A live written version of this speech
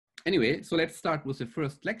Anyway, so let's start with the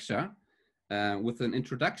first lecture with an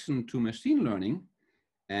introduction to machine learning.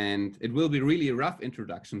 And it will be really a rough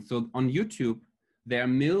introduction. So on YouTube, there are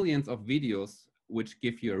millions of videos which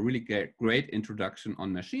give you a really great introduction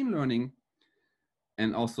on machine learning.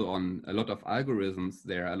 And also on a lot of algorithms,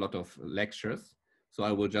 there are a lot of lectures. So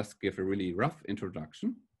I will just give a really rough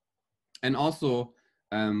introduction. And also,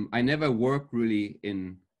 I never worked really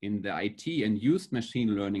in the IT and used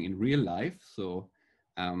machine learning in real life. So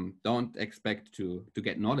don't expect to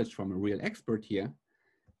get knowledge from a real expert here.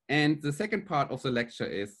 And the second part of the lecture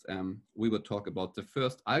is we will talk about the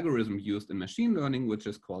first algorithm used in machine learning, which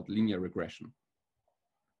is called linear regression.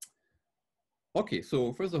 Okay,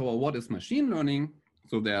 so first of all, what is machine learning?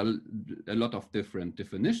 So there are a lot of different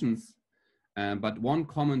definitions, but one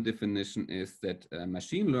common definition is that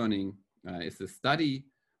machine learning is the study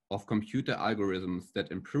of computer algorithms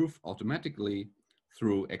that improve automatically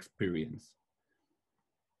through experience.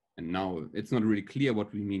 And now it's not really clear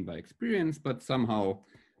what we mean by experience, but somehow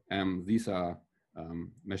these are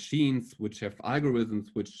machines which have algorithms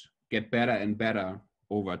which get better and better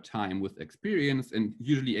over time with experience, and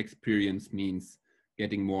usually experience means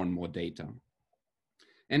getting more and more data.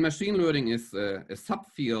 And machine learning is a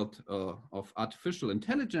subfield of artificial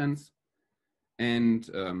intelligence, and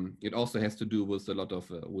it also has to do with a lot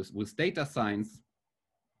of with data science,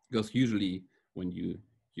 because usually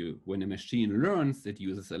when a machine learns, it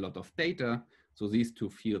uses a lot of data. So these two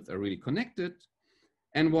fields are really connected.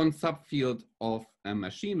 And one subfield of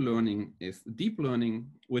machine learning is deep learning,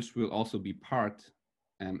 which will also be part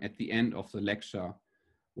at the end of the lecture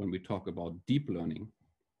when we talk about deep learning.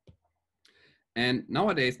 And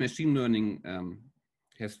nowadays, machine learning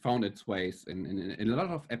has found its ways in a lot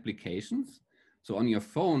of applications. So on your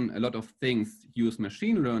phone, a lot of things use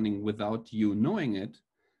machine learning without you knowing it.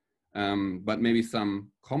 But maybe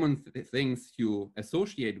some common things you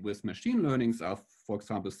associate with machine learning are, for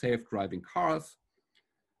example, self-driving cars,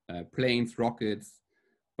 planes, rockets,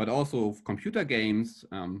 but also computer games,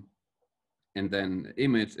 and then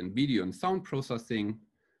image and video and sound processing.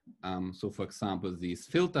 So for example, these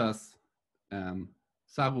filters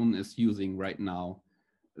Sarun is using right now,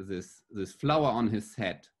 this flower on his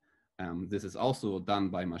head. This is also done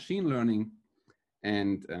by machine learning,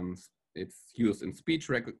 and it's used in speech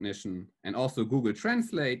recognition, and also Google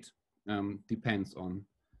Translate depends on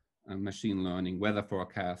machine learning, weather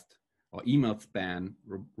forecast, or email spam,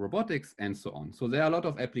 robotics, and so on. So there are a lot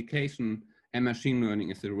of application, and machine learning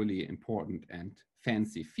is a really important and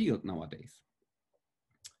fancy field nowadays.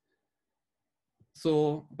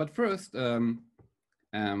 So, but first, so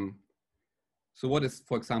what is,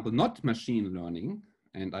 for example, not machine learning?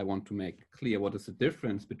 And I want to make clear what is the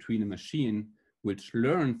difference between a machine which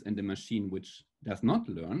learns and a machine which does not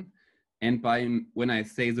learn. And when I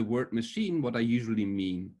say the word machine, what I usually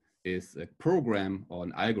mean is a program or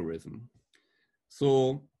an algorithm.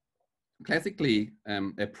 So classically,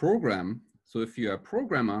 a program, so if you're a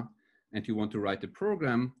programmer and you want to write a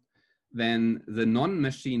program, then the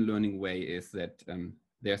non-machine learning way is that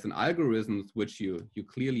there's an algorithm which you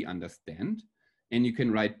clearly understand, and you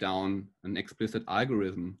can write down an explicit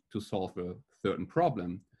algorithm to solve a certain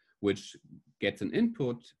problem, which gets an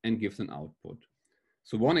input and gives an output.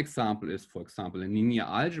 So one example is, for example, in linear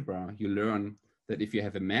algebra, you learn that if you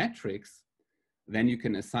have a matrix, then you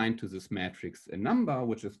can assign to this matrix a number,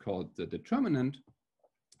 which is called the determinant.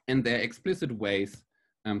 And there are explicit ways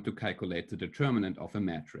to calculate the determinant of a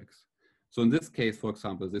matrix. So in this case, for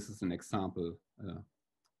example, this is an example.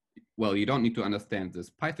 Well, you don't need to understand this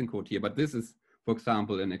Python code here, but this is, for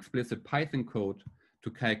example, an explicit Python code to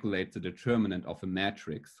calculate the determinant of a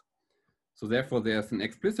matrix. So therefore, there's an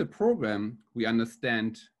explicit program we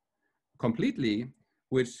understand completely,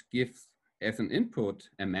 which gives as an input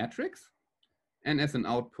a matrix, and as an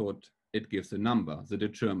output, it gives a number, the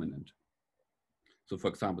determinant. So for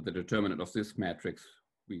example, the determinant of this matrix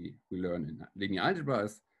we learn in linear algebra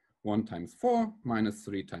is 1 times 4 minus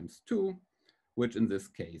 3 times 2, which in this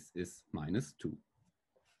case is minus 2.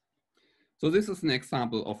 So this is an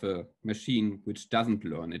example of a machine which doesn't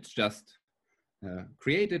learn. It's just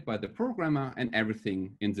created by the programmer, and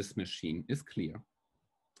everything in this machine is clear.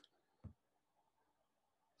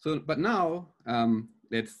 So, but now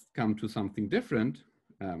let's come to something different,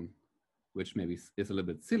 which maybe is a little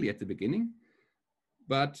bit silly at the beginning.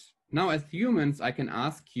 But now as humans, I can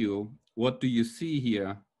ask you, what do you see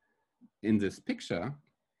here in this picture?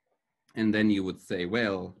 And then you would say,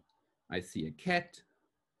 well, I see a cat,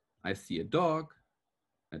 I see a dog,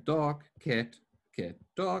 cat, cat,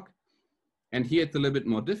 dog. And here it's a little bit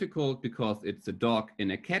more difficult because it's a dog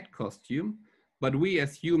in a cat costume, but we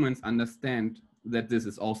as humans understand that this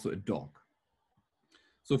is also a dog.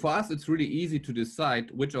 So for us, it's really easy to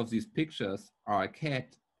decide which of these pictures are a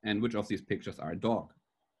cat and which of these pictures are a dog.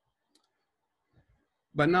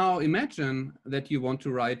 But now imagine that you want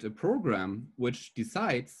to write a program which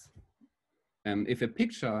decides if a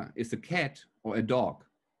picture is a cat or a dog.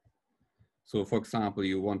 So for example,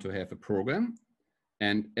 you want to have a program,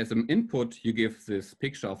 and as an input, you give this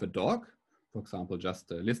picture of a dog, for example,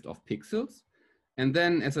 just a list of pixels. And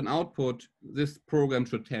then as an output, this program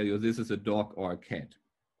should tell you this is a dog or a cat.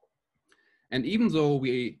 And even though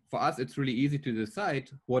for us, it's really easy to decide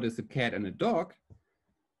what is a cat and a dog,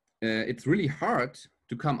 it's really hard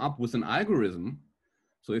to come up with an algorithm.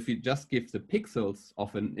 So if you just give the pixels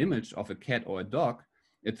of an image of a cat or a dog,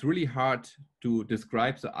 it's really hard to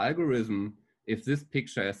describe the algorithm if this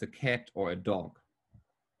picture is a cat or a dog.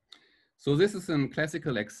 So this is a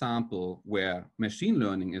classical example where machine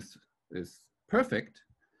learning is perfect,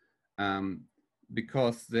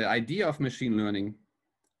 because the idea of machine learning,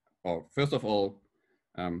 or first of all,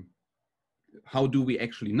 how do we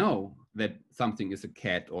actually know that something is a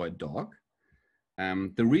cat or a dog?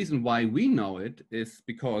 The reason why we know it is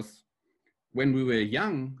because when we were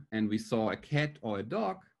young and we saw a cat or a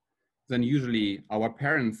dog, then usually our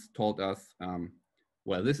parents told us,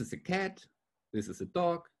 well, this is a cat, this is a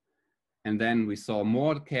dog. And then we saw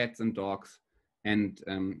more cats and dogs. And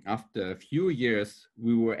after a few years,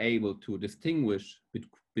 we were able to distinguish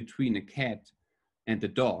between a cat and a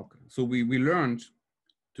dog. So we learned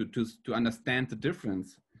to understand the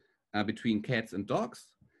difference between cats and dogs,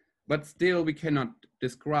 but still we cannot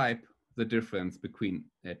describe the difference between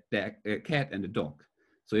a cat and a dog.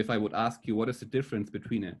 So if I would ask you, what is the difference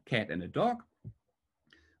between a cat and a dog?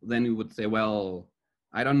 Then you would say, well,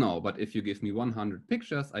 I don't know, but if you give me 100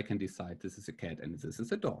 pictures, I can decide this is a cat and this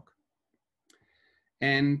is a dog.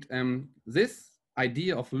 And this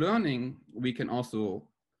idea of learning, we can also,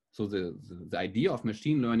 so the idea of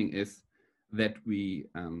machine learning is that we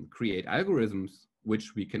create algorithms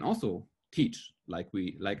which we can also teach, like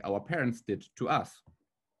our parents did to us.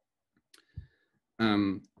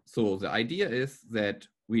 So the idea is that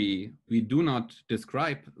we do not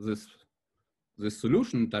describe this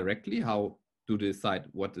solution directly, how to decide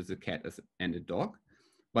what is a cat and a dog,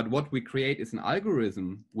 but what we create is an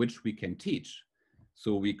algorithm which we can teach.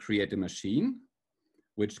 So we create a machine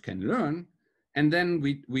which can learn, and then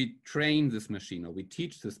we train this machine, or we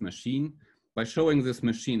teach this machine by showing this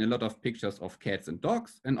machine a lot of pictures of cats and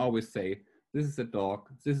dogs, and always say, this is a dog,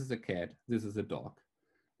 this is a cat, this is a dog.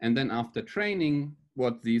 And then after training,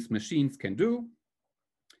 what these machines can do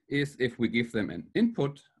is, if we give them an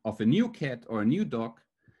input of a new cat or a new dog,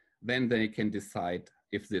 then they can decide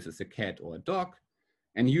if this is a cat or a dog.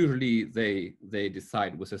 And usually they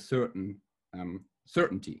decide with a certain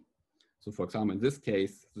certainty. So for example, in this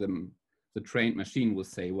case, the trained machine will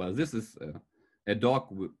say, well, this is a dog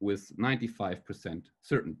with 95%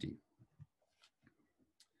 certainty.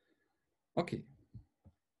 Okay.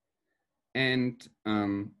 And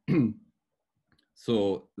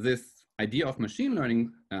so this idea of machine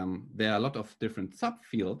learning, there are a lot of different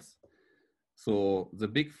subfields. So the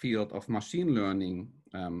big field of machine learning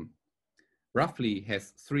roughly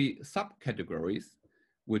has 3 subcategories,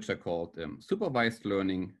 which are called supervised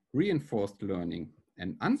learning, reinforced learning,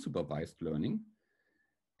 and unsupervised learning.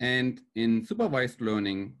 And in supervised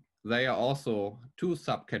learning, there are also 2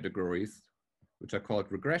 subcategories, which are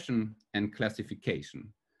called regression and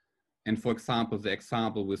classification. And for example, the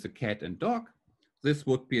example with the cat and dog, this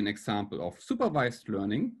would be an example of supervised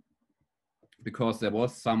learning, because there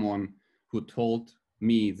was someone who told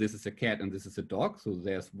me this is a cat and this is a dog. So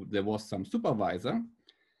there was some supervisor.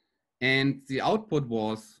 And the output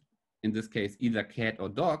was, in this case, either cat or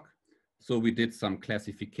dog. So we did some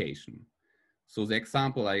classification. So the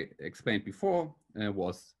example I explained before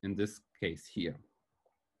was in this case here.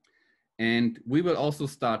 And we will also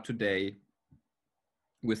start today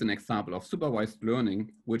with an example of supervised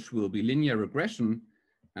learning, which will be linear regression,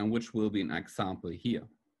 and which will be an example here.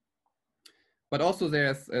 But also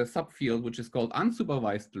there's a subfield which is called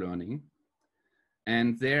unsupervised learning.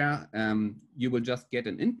 And there you will just get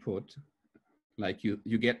an input, like you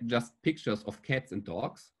get just pictures of cats and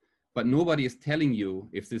dogs, but nobody is telling you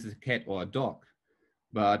if this is a cat or a dog.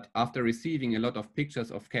 But after receiving a lot of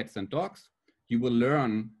pictures of cats and dogs, you will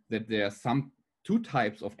learn that there are 2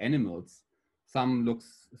 types of animals. Some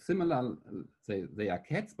looks similar, they are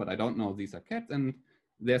cats, but I don't know these are cats. And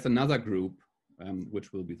there's another group,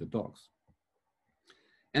 which will be the dogs.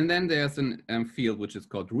 And then there's a field which is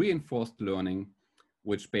called reinforced learning,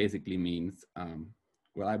 which basically means,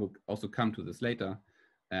 well, I will also come to this later,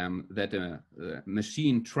 that a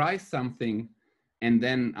machine tries something, and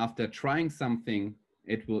then after trying something,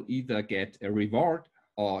 it will either get a reward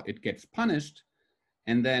or it gets punished.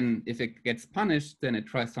 And then if it gets punished, then it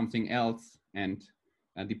tries something else. And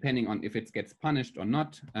depending on if it gets punished or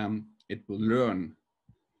not, it will learn.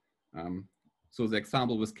 So the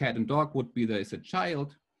example with cat and dog would be there is a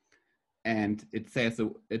child and it says,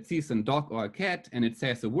 it sees a dog or a cat and it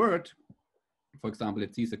says a word. For example,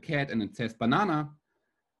 it sees a cat and it says banana.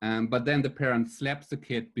 But then the parent slaps the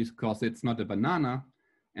kid because it's not a banana.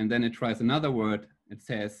 And then it tries another word. It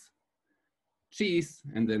says cheese.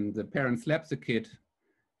 And then the parent slaps the kid.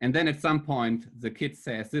 And then at some point, the kid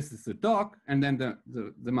says, this is a dog. And then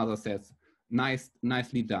the mother says,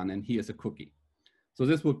 nicely done. And here's a cookie. So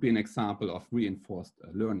this would be an example of reinforced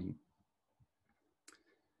learning.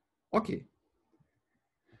 Okay.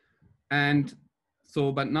 And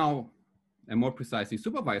so, but now more precisely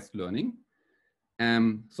supervised learning.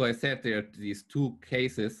 So I said there are these two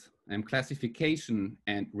cases, classification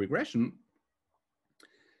and regression.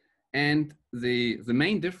 And the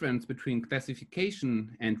main difference between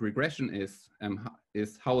classification and regression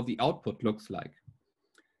is how the output looks like.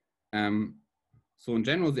 So in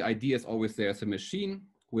general, the idea is always there's a machine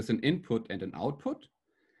with an input and an output.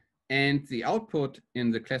 And the output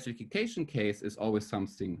in the classification case is always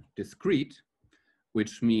something discrete,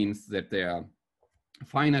 which means that there are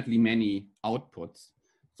finitely many outputs.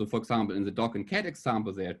 So for example, in the dog and cat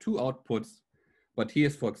example, there are 2 outputs. But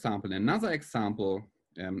here's, for example, another example.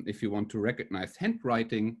 If you want to recognize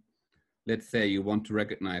handwriting, let's say you want to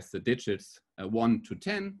recognize the digits 1 to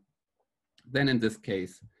 10, then in this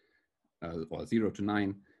case, or 0 to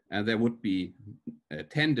 9, there would be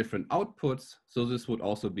 10 different outputs. So this would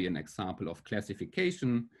also be an example of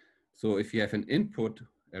classification. So if you have an input,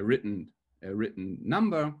 a written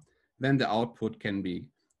number, then the output can be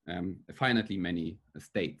finitely many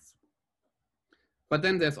states. But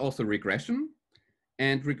then there's also regression.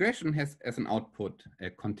 And regression has as an output a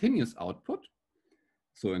continuous output.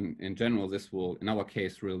 So in general, this will, in our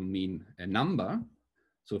case, will mean a number.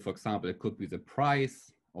 So for example, it could be the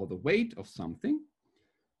price or the weight of something.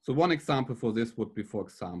 So one example for this would be, for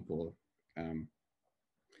example,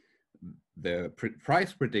 the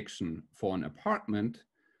price prediction for an apartment.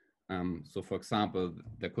 So for example,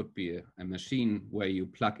 there could be a machine where you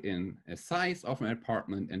plug in a size of an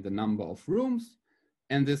apartment and the number of rooms.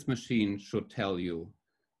 And this machine should tell you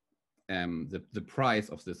the price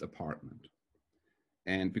of this apartment.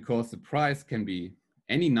 And because the price can be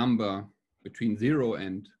any number between 0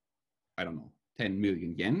 and, I don't know, 10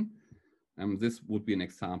 million yen, this would be an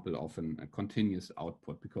example of a continuous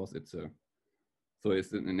output because it's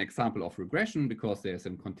an example of regression because there's a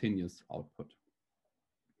continuous output.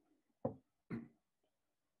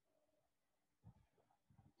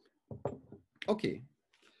 Okay,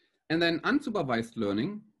 and then unsupervised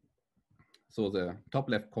learning. So the top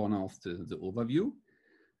left corner of the overview.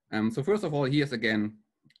 So first of all, here's again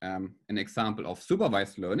an example of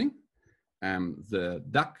supervised learning, the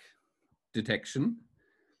duck detection.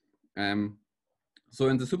 So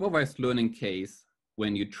in the supervised learning case,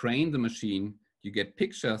 when you train the machine, you get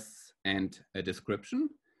pictures and a description.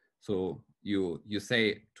 So you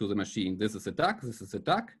say to the machine, this is a duck, this is a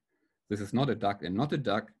duck, this is not a duck and not a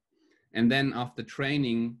duck. And then after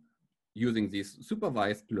training using this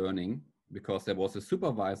supervised learning, because there was a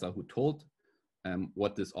supervisor who told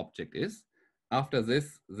what this object is, after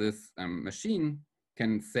this machine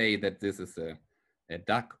can say that this is a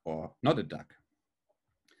duck or not a duck.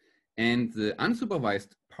 And the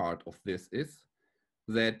unsupervised part of this is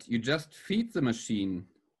that you just feed the machine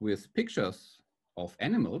with pictures of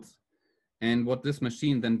animals. And what this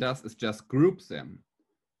machine then does is just groups them.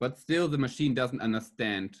 But still the machine doesn't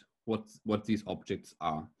understand what these objects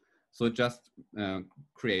are. So it just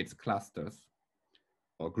creates clusters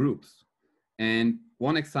or groups. And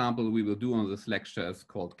one example we will do on this lecture is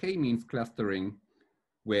called k-means clustering,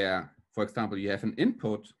 where, for example, you have an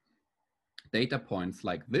input data points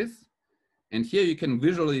like this. And here you can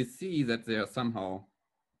visually see that there are somehow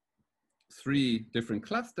 3 different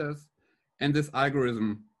clusters. And this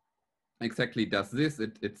algorithm exactly does this.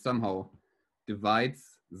 It somehow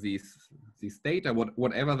divides these data,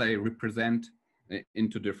 whatever they represent,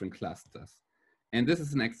 into different clusters. And this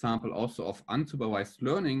is an example also of unsupervised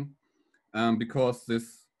learning because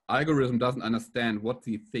this algorithm doesn't understand what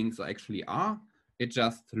these things actually are. It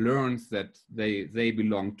just learns that they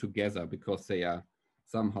belong together because they are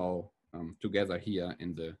somehow together here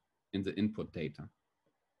in the input data.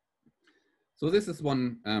 So this is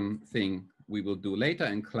one thing we will do later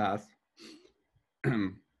in class,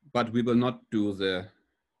 but we will not do the,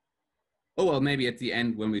 oh, well, maybe at the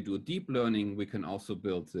end when we do deep learning, we can also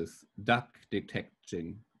build this duck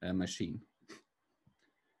detection machine.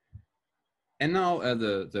 And now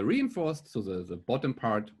the reinforced, so the bottom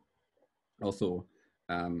part, also,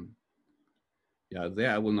 yeah,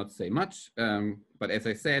 there I will not say much, but as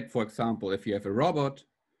I said, for example, if you have a robot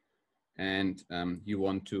and you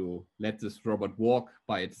want to let this robot walk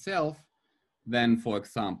by itself, then, for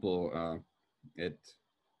example,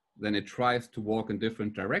 then it tries to walk in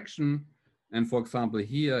different direction. And for example,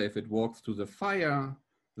 here, if it walks to the fire,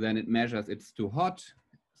 then it measures it's too hot,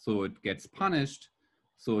 so it gets punished.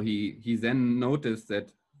 So he then noticed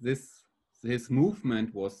that his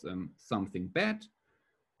movement was something bad.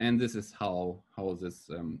 And this is how this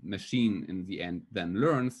machine in the end then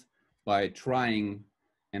learns, by trying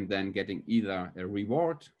and then getting either a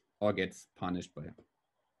reward or gets punished by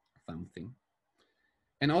something.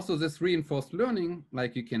 And also this reinforced learning,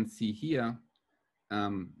 like you can see here,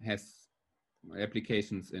 has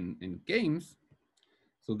applications in games.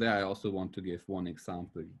 So there I also want to give one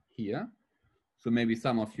example here. So maybe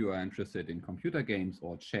some of you are interested in computer games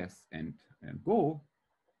or chess and Go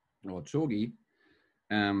or Shogi.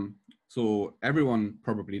 So everyone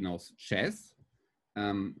probably knows chess.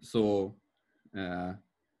 So a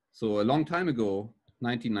long time ago,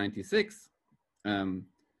 1996,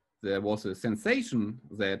 there was a sensation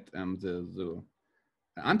that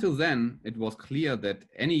until then, it was clear that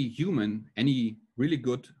any human, any really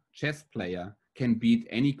good chess player can beat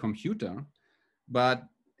any computer. But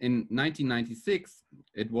in 1996,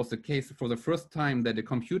 it was the case for the first time that a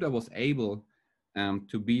computer was able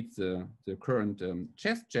to beat the current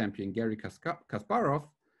chess champion, Garry Kasparov.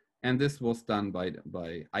 And this was done by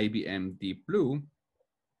IBM Deep Blue.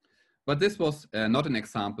 But this was not an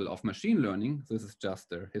example of machine learning. This is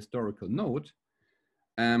just a historical note.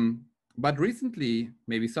 But recently,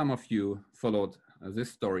 maybe some of you followed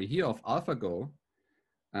this story here of AlphaGo.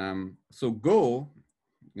 So Go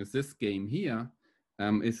is this game here,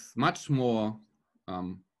 is much more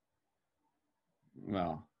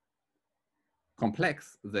well,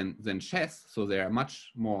 complex than chess. So there are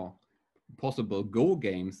much more possible Go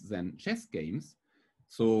games than chess games.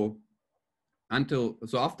 So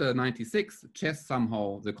after 96, chess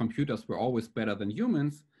somehow, the computers were always better than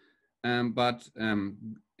humans. But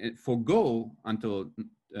for Go, until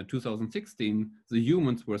 2016, the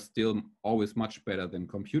humans were still always much better than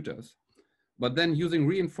computers. But then using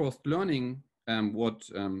reinforced learning, what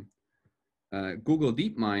Google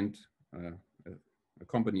DeepMind, a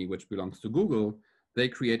company which belongs to Google, they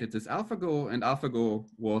created this AlphaGo, and AlphaGo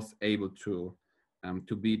was able to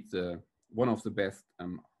beat one of the best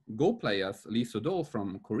Go players, Lee Sedol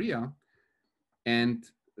from Korea. And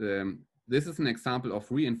this is an example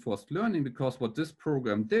of reinforced learning, because what this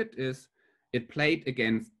program did is it played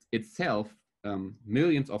against itself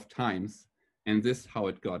millions of times, and this is how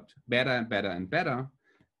it got better and better and better.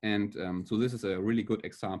 And so this is a really good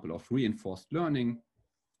example of reinforced learning.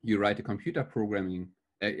 You write a computer program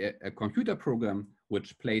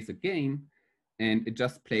which plays a game, and it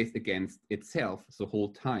just plays against itself the whole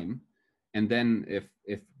time. And then if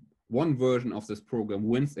one version of this program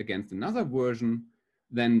wins against another version,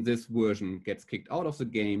 then this version gets kicked out of the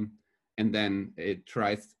game, and then it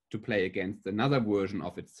tries to play against another version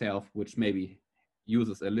of itself, which maybe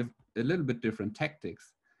uses a little bit different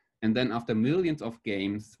tactics. And then after millions of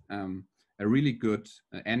games, a really good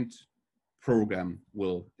end program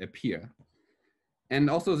will appear. And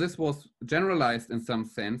also this was generalized in some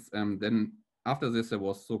sense. Then after this, there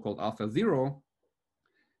was so-called AlphaZero,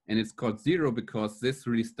 and it's called zero because this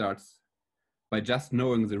really starts by just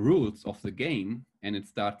knowing the rules of the game, and it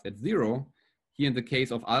starts at zero. Here in the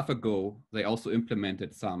case of AlphaGo, they also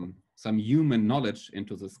implemented some human knowledge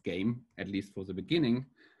into this game, at least for the beginning.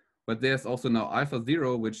 But there's also now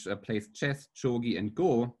AlphaZero, which plays chess, shogi, and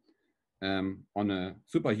Go on a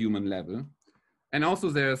superhuman level. And also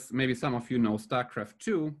there's, maybe some of you know StarCraft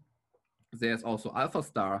 2. There's also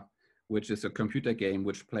AlphaStar, which is a computer game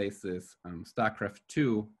which plays this StarCraft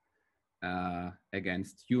 2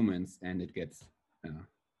 against humans, and it gets,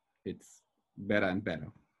 it's better and better.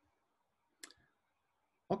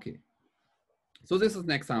 Okay, so this is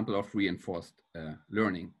an example of reinforced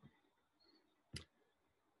learning.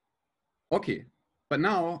 Okay, but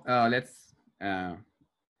now let's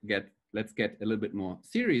get a little bit more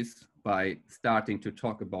serious by starting to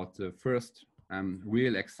talk about the first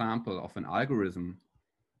real example of an algorithm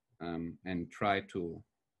and try to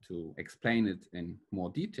explain it in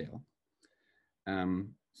more detail.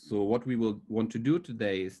 So what we will want to do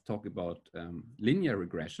today is talk about linear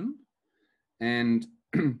regression. And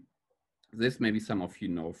this maybe some of you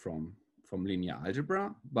know from linear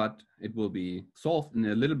algebra, but it will be solved in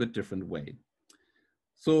a little bit different way.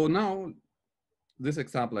 So now, this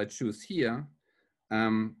example I choose here,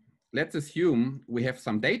 let's assume we have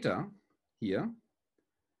some data here.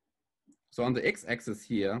 So on the x-axis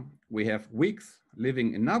here, we have weeks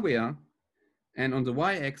living in Nagoya, and on the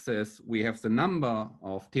y-axis, we have the number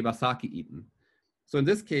of tebasaki eaten. So in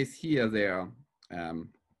this case here, there are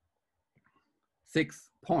 6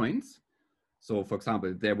 points. So for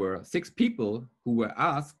example, there were 6 people who were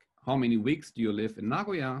asked, how many weeks do you live in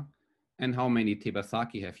Nagoya, and how many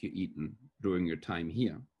tebasaki have you eaten during your time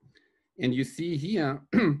here? And you see here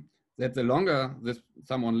that the longer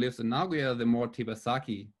someone lives in Nagoya, the more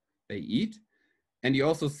tebasaki they eat. And you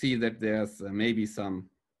also see that there's maybe some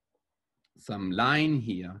line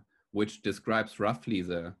here which describes roughly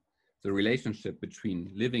the relationship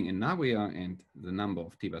between living in Nagoya and the number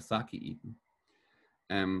of tebasaki eaten.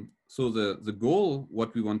 So the goal,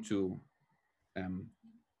 what we want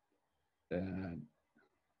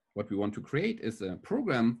to create is a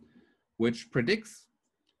program which predicts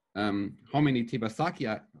how many tebasaki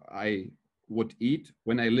I would eat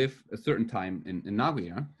when I live a certain time in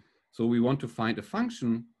Nagoya. So we want to find a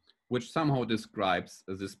function which somehow describes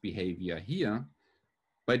this behavior here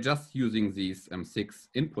by just using these 6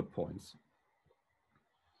 input points.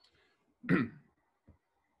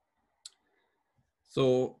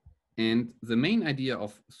 So, and the main idea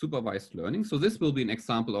of supervised learning, so this will be an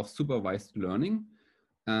example of supervised learning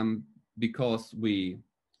because we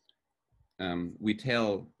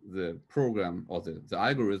tell the program or the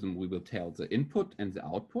algorithm, we will tell the input and the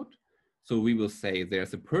output. So we will say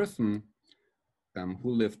there's a person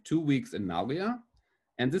who lived 2 weeks in Nagoya,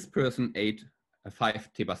 and this person ate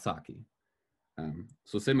 5 tebasaki.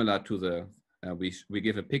 So similar to the, we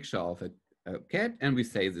give a picture of a cat and we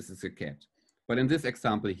say this is a cat. But in this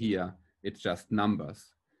example here, it's just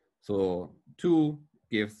numbers. So 2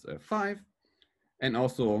 gives 5. And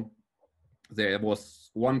also there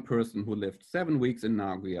was 1 person who lived 7 weeks in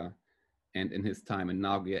Nagoya, and in his time in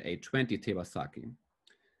Nagoya ate 20 tebasaki.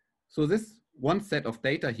 So this one set of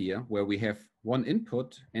data here where we have 1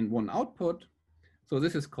 input and 1 output. So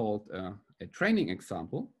this is called a training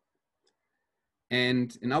example.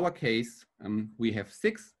 And in our case, we have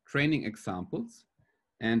 6 training examples,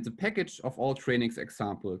 and the package of all training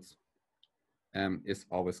examples is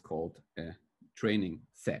always called a training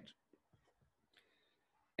set.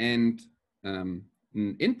 And an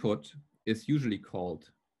input is usually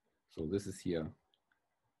called, so this is here,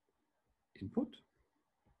 input.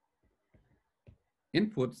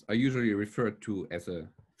 Inputs are usually referred to as a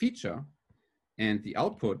feature, and the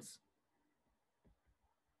outputs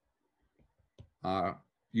are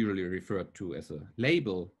usually referred to as a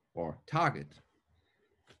label or target.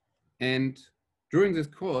 And during this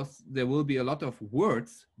course, there will be a lot of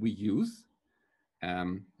words we use.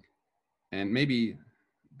 And maybe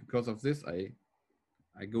because of this, I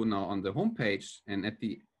go now on the homepage, and at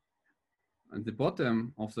the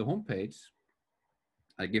bottom of the homepage,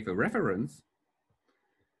 I give a reference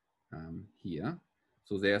here.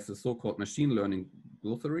 So there's a so-called machine learning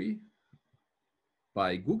glossary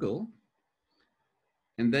by Google.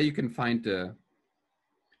 And there you can find a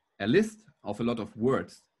list of a lot of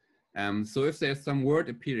words. So if there's some word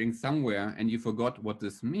appearing somewhere and you forgot what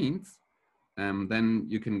this means, then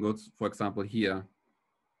you can go, for example, here.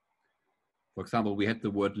 For example, we had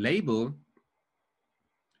the word label.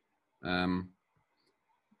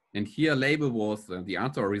 And here label was the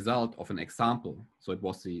answer or result of an example. So it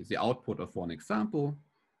was the output of one example.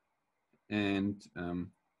 And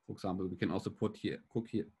for example, we can also put here,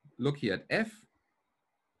 look here at F.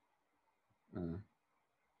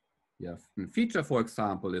 Yeah, feature, for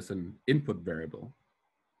example, is an input variable.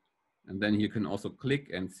 And then you can also click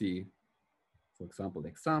and see, for example, the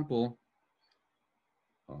example.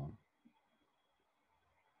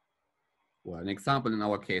 Well, an example in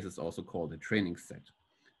our case is also called a training set.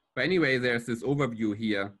 But anyway, there's this overview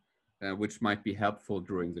here, which might be helpful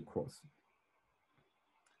during the course.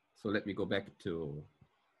 So let me go back to,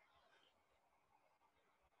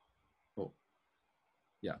 oh,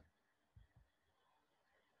 yeah.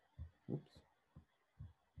 Oops.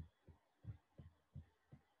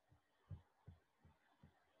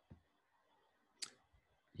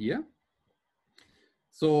 Here.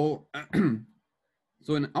 So,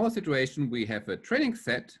 so in our situation, we have a training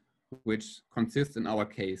set, which consists in our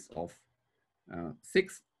case of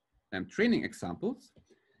 6 training examples.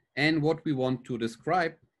 And what we want to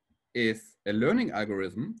describe is a learning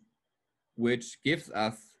algorithm, which gives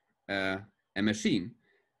us a machine,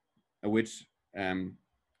 which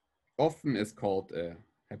often is called a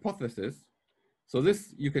hypothesis. So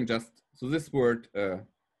this you can just, so this word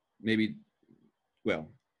maybe, well,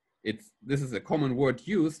 this is a common word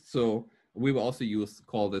used, so we will also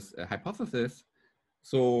call this a hypothesis.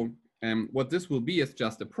 So what this will be is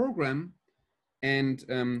just a program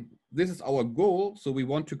And this is our goal. So we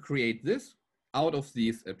want to create this out of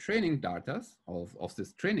these training data, of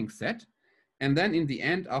this training set. And then in the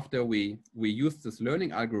end, after we use this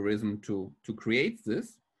learning algorithm to create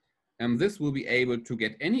this, this will be able to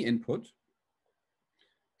get any input.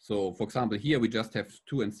 So for example, here we just have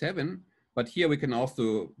 2 and 7, but here we can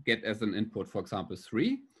also get as an input, for example,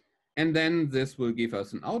 3. And then this will give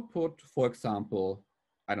us an output, for example,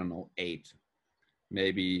 I don't know, 8.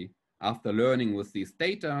 Maybe after learning with these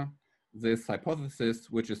data, this hypothesis,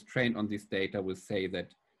 which is trained on this data, will say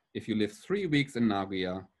that if you live 3 weeks in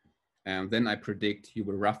Nagoya, then I predict you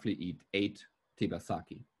will roughly eat 8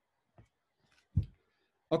 tebasaki.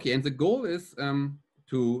 Okay, and the goal is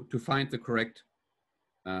to find the correct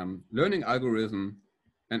learning algorithm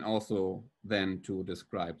and also then to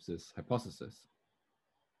describe this hypothesis.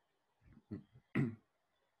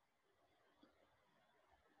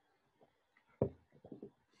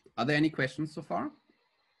 Are there any questions so far?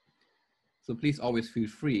 So please always feel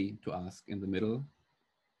free to ask in the middle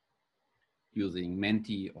using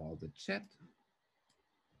Menti or the chat.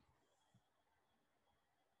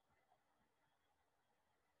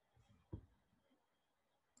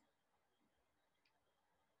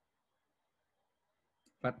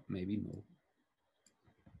 But maybe no.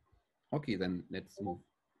 Okay, then let's move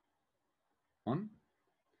on.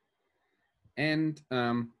 And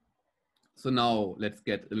so now let's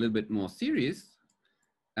get a little bit more serious.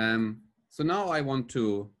 So now I want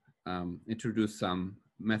to introduce some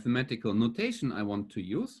mathematical notation I want to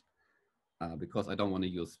use because I don't want to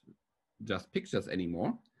use just pictures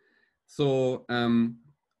anymore. So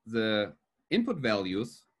the input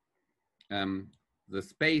values, the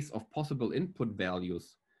space of possible input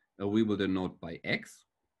values, we will denote by X.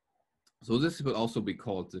 So this will also be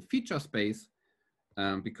called the feature space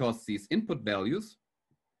because these input values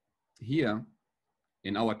here,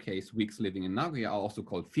 in our case, weeks living in Nagoya, are also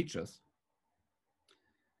called features.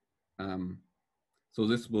 So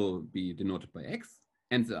this will be denoted by X.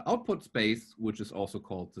 And the output space, which is also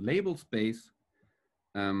called the label space,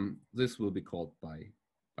 this will be called by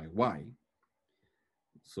Y.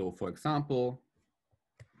 So for example,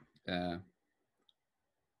 in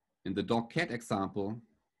the dog-cat example,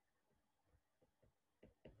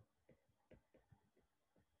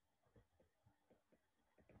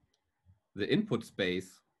 the input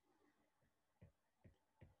space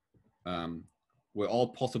were all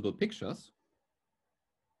possible pictures.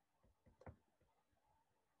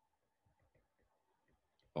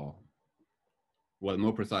 Or, well,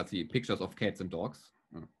 more precisely, pictures of cats and dogs.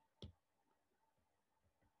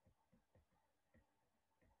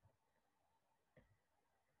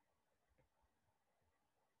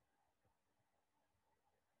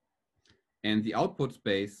 And the output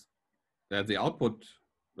space, the output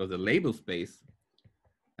or the label space,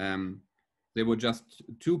 there were just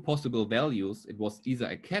 2 possible values. It was either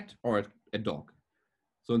a cat or a dog.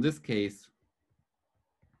 So in this case,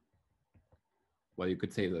 well, you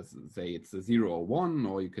could say this, say it's a 0 or 1,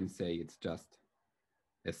 or you can say it's just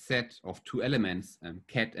a set of 2 elements,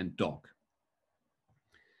 cat and dog.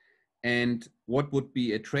 And what would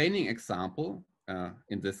be a training example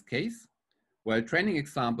in this case? Well, a training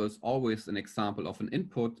example is always an example of an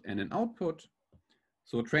input and an output.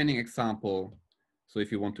 So a training example, so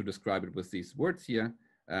if you want to describe it with these words here,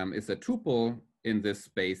 is a tuple in this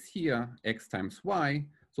space here, X times Y.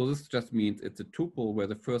 So this just means it's a tuple where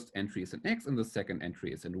the first entry is in X and the second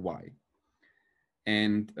entry is in Y.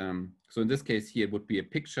 And so in this case here, it would be a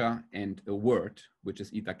picture and a word, which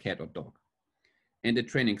is either cat or dog. And the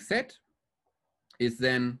training set is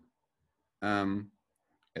then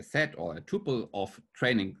a set or a tuple of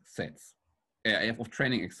training sets, of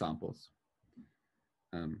training examples.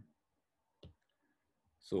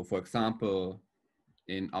 So for example,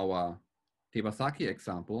 in our Tebasaki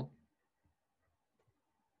example,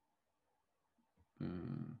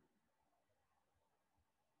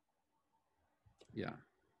 yeah.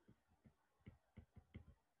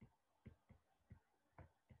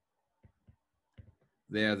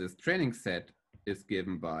 There, this training set is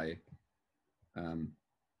given by,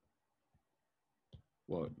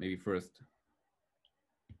 well, maybe first,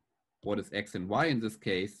 what is X and Y in this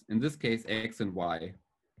case? In this case, X and Y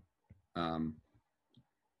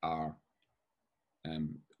are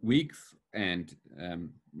weeks and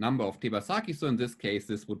number of Tebasaki. So in this case,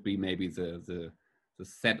 this would be maybe the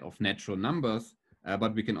set of natural numbers,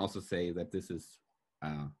 but we can also say that this is,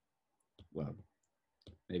 well,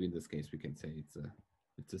 maybe in this case, we can say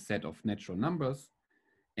it's a set of natural numbers.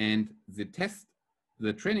 And the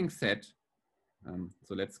training set,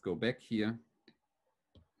 so let's go back here.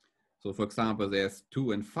 So for example, there's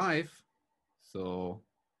 2 and 5. So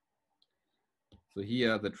So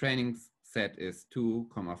here the training set is 2,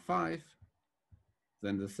 5.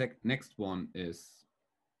 Then the next one is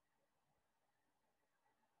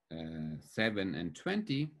 7 and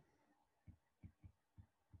 20.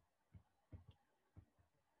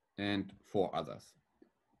 And 4 others.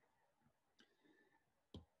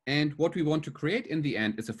 And what we want to create in the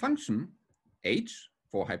end is a function, h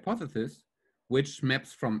for hypothesis, which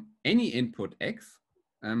maps from any input x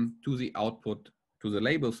to the output, to the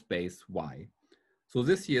label space y. So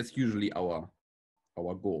this here is usually our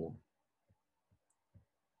goal,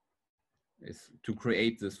 is to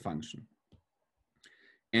create this function.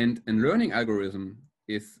 And a learning algorithm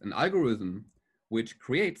is an algorithm which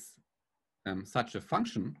creates such a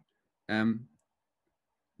function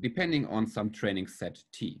depending on some training set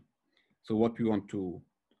T. So what we want to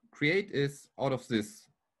create is, out of this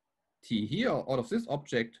T here, out of this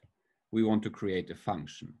object, we want to create a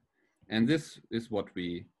function. And this is what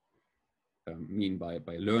we mean by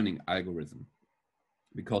learning algorithm,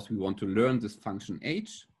 because we want to learn this function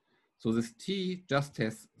H. So this T just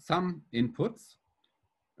has some inputs,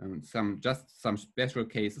 just some special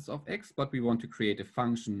cases of X, but we want to create a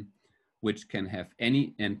function which can have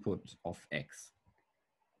any input of X.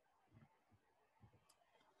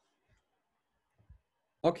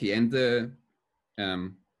 Okay, and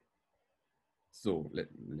so let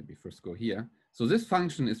me first go here. So this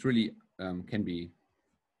function is really, can be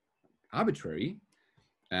arbitrary,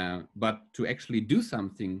 but to actually do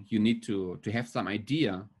something, you need to have some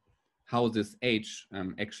idea how this H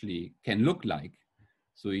actually can look like.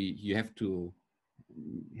 So you have to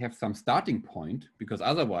have some starting point, because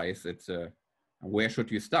otherwise it's where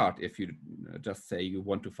should you start if you just say you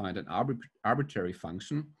want to find an arbitrary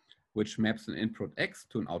function which maps an input X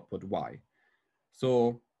to an output Y.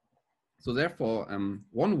 So therefore,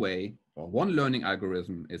 one way or one learning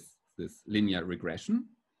algorithm is this linear regression.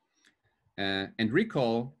 And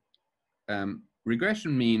recall,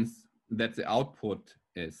 regression means that the output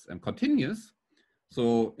is continuous.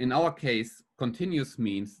 So in our case, continuous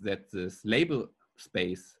means that this label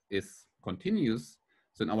space is continuous.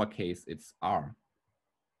 So in our case, it's R.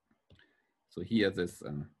 So here this,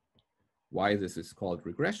 why this is called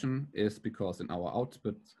regression is because in our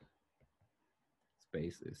output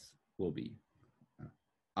space will be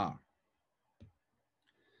R.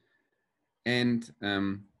 And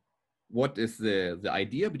what is the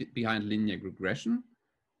idea behind linear regression?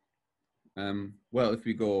 Well, if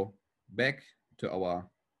we go back to our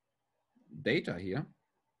data here,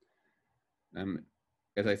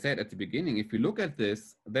 as I said at the beginning, if you look at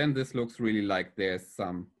this, then this looks really like there's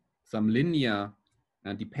some linear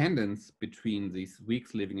dependence between these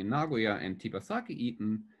weeks living in Nagoya and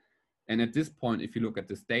Tibasaki-Eaton. And at this point, if you look at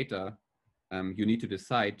this data, you need to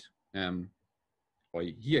decide, or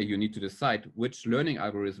here you need to decide which learning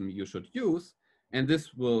algorithm you should use. And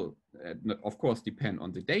this will, of course, depend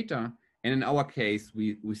on the data. And in our case,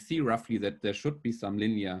 we see roughly that there should be some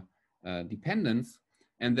linear dependence.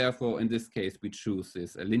 And therefore, in this case, we choose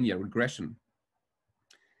this linear regression.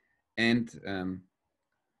 And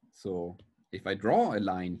so if I draw a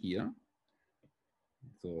line here,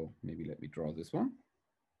 so maybe let me draw this one.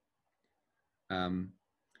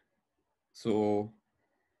 So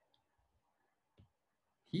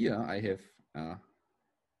here I have, I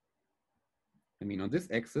mean, on this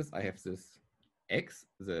axis, I have this X,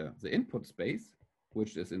 the input space,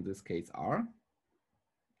 which is in this case R,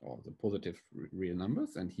 or the positive real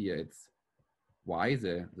numbers. And here it's Y,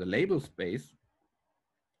 the label space,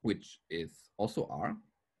 which is also R.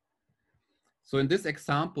 So in this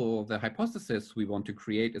example, the hypothesis we want to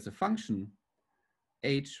create is a function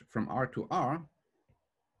H from R to R,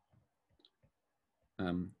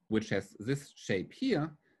 which has this shape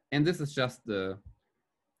here. And this is just the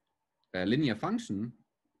linear function.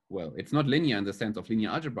 Well, it's not linear in the sense of linear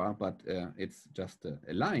algebra, but it's just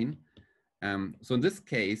a line. So in this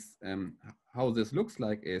case, how this looks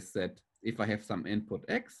like is that if I have some input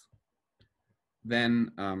X,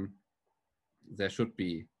 then there should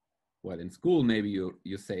be, well, in school, maybe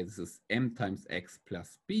you say this is M times X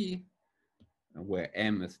plus B, where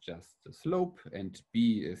M is just the slope and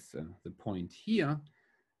B is the point here.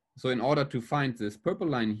 So in order to find this purple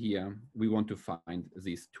line here, we want to find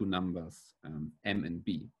these two numbers, M and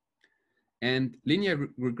B. And linear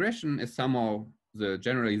regression is somehow the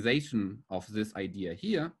generalization of this idea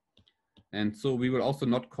here. And so we will also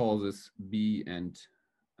not call this B and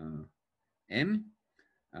M.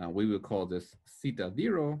 We will call this theta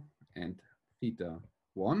 0 and theta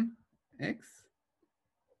 1 X.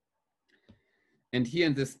 And here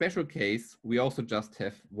in this special case, we also just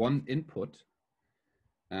have one input.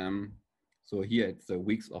 So here it's the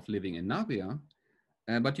weeks of living in Nagoya.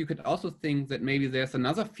 But you could also think that maybe there's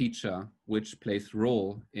another feature which plays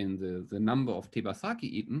role in the number of Tebasaki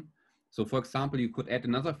eaten. So for example, you could add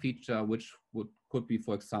another feature which could be,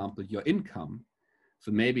 for example, your income.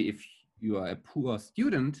 So maybe if you are a poor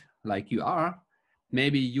student like you are,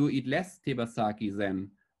 maybe you eat less Tebasaki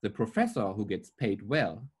than the professor who gets paid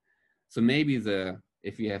well. So maybe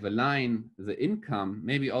if you have a line, the income,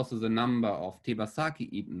 maybe also the number of Tebasaki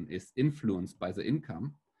eaten is influenced by the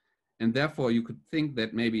income. And therefore you could think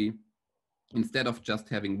that maybe instead of just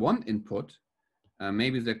having one input,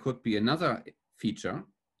 maybe there could be another feature.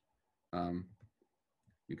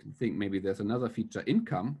 You can think maybe there's another feature,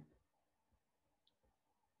 income.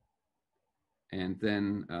 And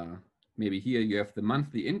then maybe here you have the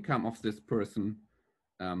monthly income of this person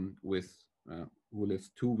who lives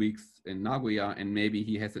 2 weeks in Nagoya, and maybe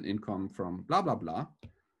he has an income from blah, blah, blah.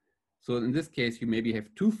 So in this case, you maybe have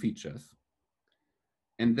two features.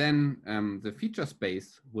 And then the feature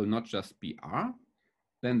space will not just be R,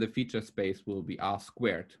 then the feature space will be R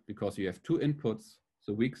squared, because you have two inputs,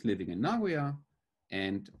 so weeks living in Nagoya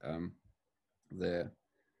and the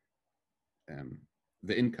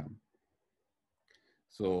income.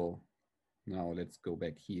 So now let's go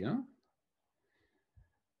back here.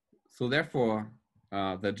 So therefore,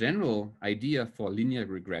 the general idea for linear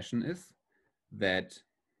regression is that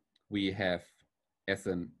we have as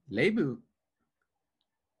a label,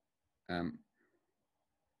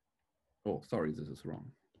 oh, sorry, this is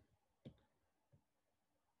wrong.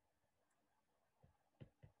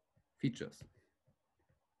 Features.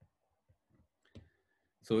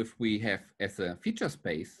 So if we have as a feature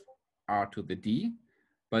space R to the D,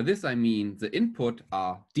 by this I mean the input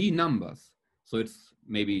are D numbers. So it's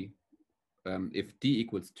maybe if D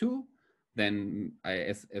equals 2, then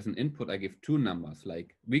as an input I give two numbers,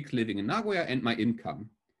 like weeks living in Nagoya and my income.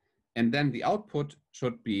 And then the output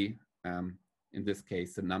should be, in this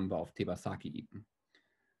case, the number of Tebasaki eaten.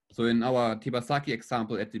 So in our Tebasaki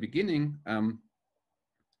example at the beginning,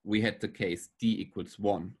 we had the case D equals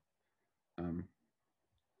 1.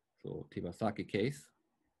 So Tebasaki case,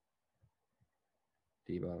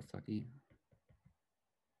 Tebasaki,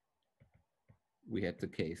 we had the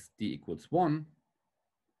case D equals 1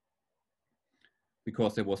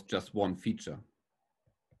 because there was just one feature.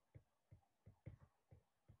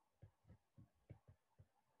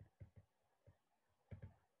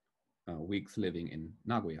 Weeks living in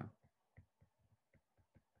Nagoya.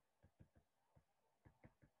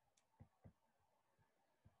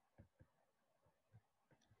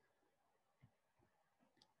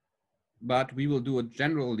 But we will do it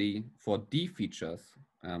generally for D features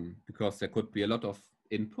because there could be a lot of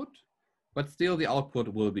input, but still the output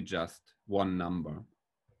will be just one number.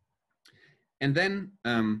 And then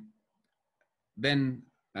an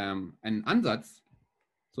Ansatz,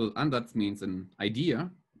 so Ansatz means an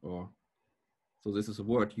idea, or so this is a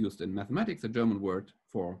word used in mathematics, a German word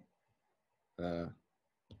for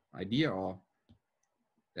idea, or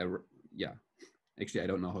yeah, actually I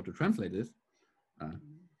don't know how to translate this.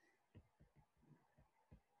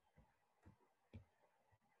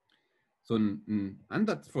 So an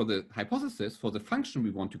Ansatz for the hypothesis, for the function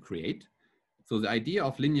we want to create. So the idea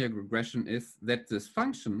of linear regression is that this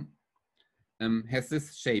function has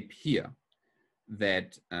this shape here,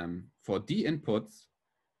 that for D inputs,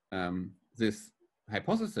 this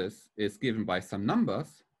hypothesis is given by some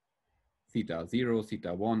numbers, theta 0,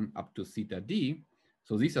 theta 1, up to theta D.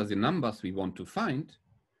 So these are the numbers we want to find.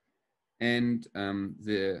 And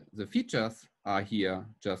the features are here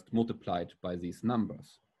just multiplied by these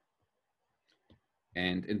numbers.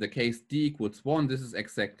 And in the case D equals 1, this is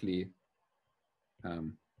exactly,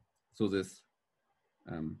 so this,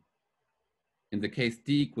 in the case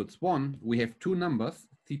D equals 1, we have two numbers,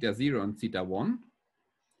 theta 0 and theta 1.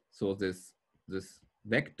 So this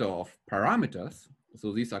vector of parameters,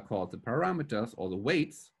 so these are called the parameters or the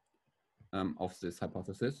weights of this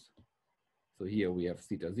hypothesis. So here we have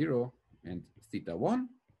theta 0 and theta 1.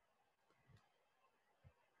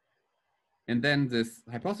 And then this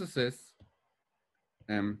hypothesis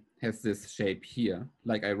has this shape here,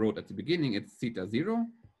 like I wrote at the beginning, it's theta 0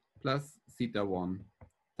 plus theta 1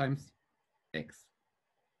 times x.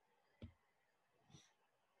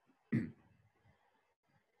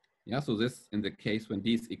 Yeah, so this, in the case when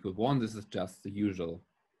d is equal 1, this is just the usual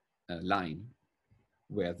line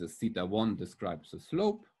where the theta 1 describes the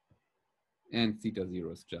slope and theta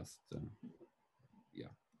 0 is just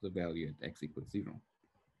the value at x equals 0.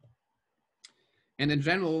 And in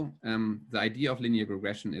general, the idea of linear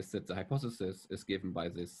regression is that the hypothesis is given by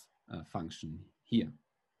this function here.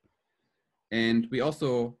 And we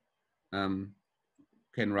also can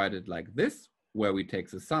write it like this. where we take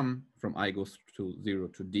the sum from I goes to 0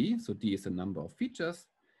 to d. So d is the number of features.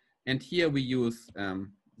 And here we use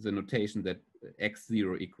the notation that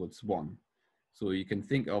x0 equals 1. So you can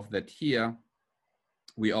think of that here,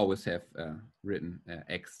 we always have written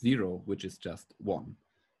x0, which is just 1.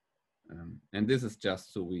 And this is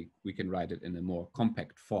just so we can write it in a more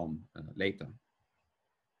compact form later.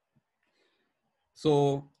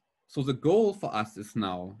 So the goal for us is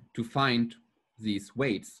now to find these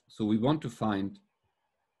weights. So we want to find,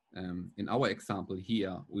 in our example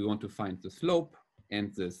here, we want to find the slope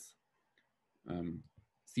and this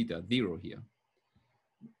theta 0 here.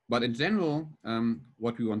 But in general,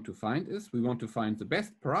 what we want to find is we want to find the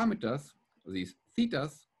best parameters, these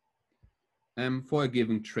thetas, for a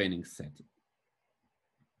given training set.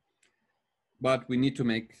 But we need to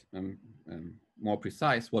make more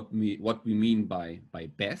precise what we mean by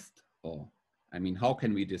best, or I mean, how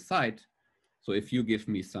can we decide? So if you give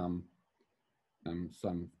me some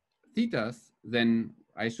thetas, then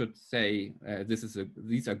I should say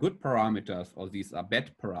these are good parameters or these are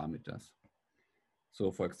bad parameters. So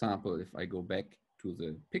for example, if I go back to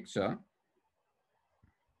the picture,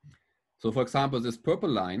 so for example, this purple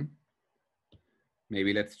line,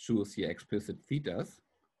 maybe let's choose here explicit thetas.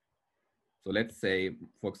 So let's say,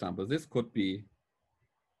 for example, this could be,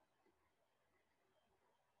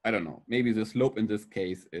 I don't know, maybe the slope in this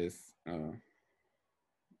case is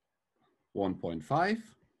 1.5.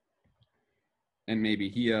 And maybe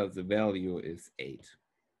here the value is 8.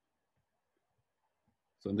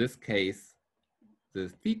 So in this case, the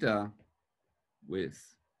theta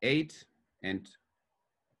with 8 and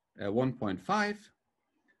 1.5,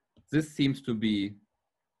 this seems to be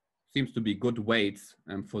good weights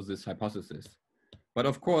for this hypothesis. But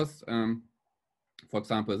of course, for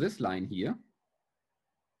example, this line here,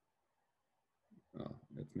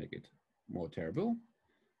 let's make it more terrible.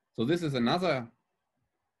 So this is another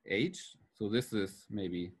age. So this is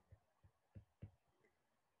maybe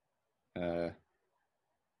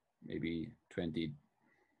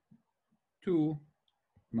 22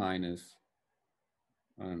 minus,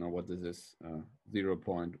 I don't know what this is,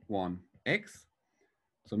 0.1x.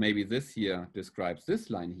 So maybe this here describes this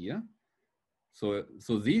line here. So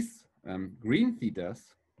these green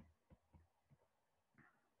thetas,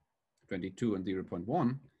 22 and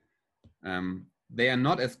 0.1, they are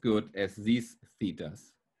not as good as these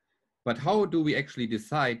thetas. But how do we actually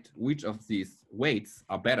decide which of these weights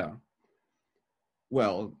are better?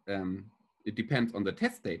 Well, it depends on the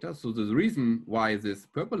test data. So the reason why this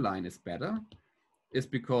purple line is better is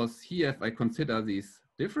because here, if I consider these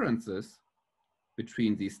differences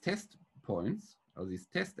between these test points, or these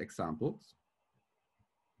test examples,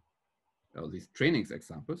 or these trainings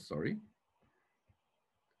examples, sorry.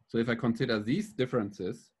 So if I consider these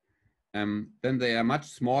differences, then they are much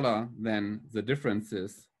smaller than the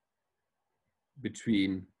differences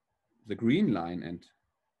between the green line and,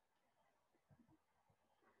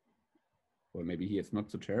 well, maybe here it's not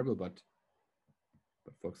so terrible, but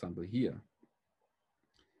for example here.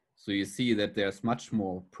 So you see that there's much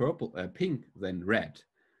more pink than red.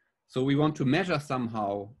 So we want to measure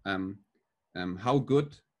somehow how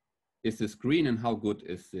good is this green and how good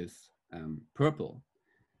is this purple.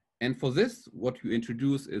 And for this, what you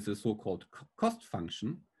introduce is a so-called cost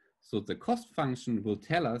function. So the cost function will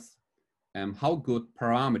tell us how good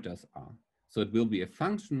parameters are. So it will be a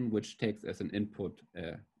function which takes as an input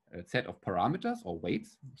a set of parameters or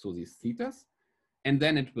weights, so these thetas, and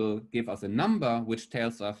then it will give us a number which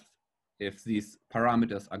tells us if these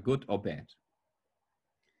parameters are good or bad.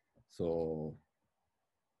 So,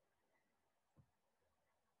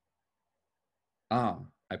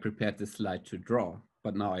 I prepared this slide to draw,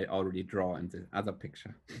 but now I already draw in the other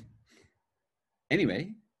picture.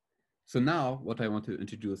 Anyway, so now what I want to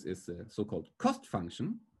introduce is the so-called cost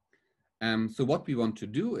function. So what we want to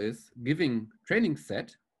do is giving training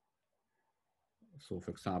set, so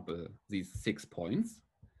for example, these 6 points,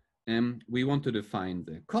 we want to define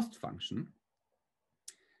the cost function.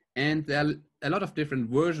 And there are a lot of different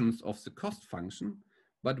versions of the cost function,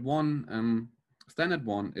 but one standard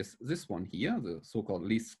one is this one here, the so-called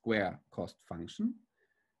least square cost function.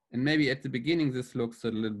 And maybe at the beginning, this looks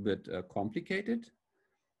a little bit complicated,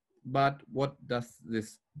 but what does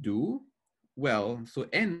this do? Well, so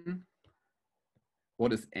n,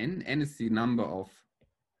 what is n? N is the number of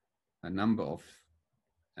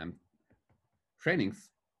trainings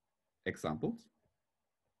examples.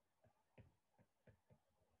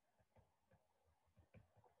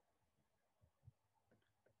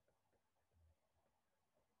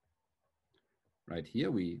 Right here,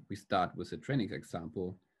 we start with a training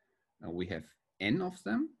example. We have n of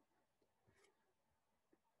them.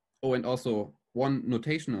 Oh, and also one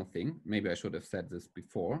notational thing, maybe I should have said this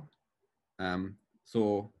before.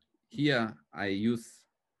 So here I use,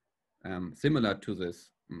 similar to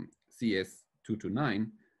this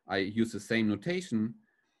CS229, I use the same notation.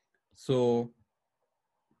 So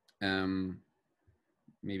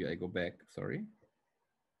maybe I go back, sorry.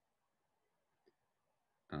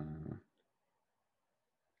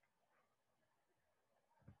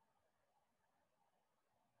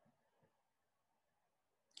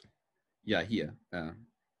 Yeah, here.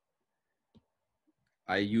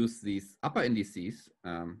 I use these upper indices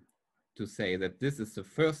to say that this is the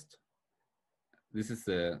first, this is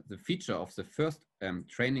the feature of the first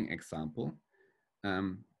training example.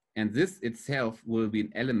 And this itself will be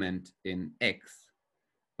an element in X.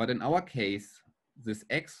 But in our case, this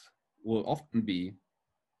X will often be,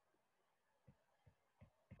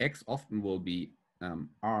 X often will be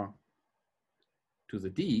R to the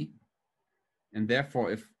D. And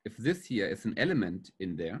therefore, if this here is an element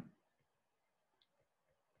in there,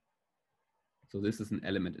 so this is an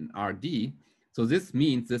element in RD, so this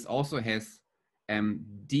means this also has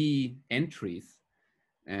D entries.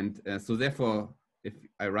 And so therefore, if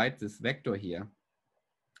I write this vector here,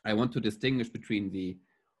 I want to distinguish between the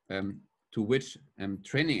to which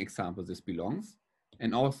training example this belongs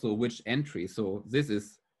and also which entry. So this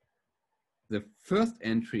is the first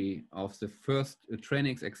entry of the first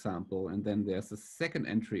trainings example, and then there's the second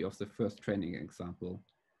entry of the first training example,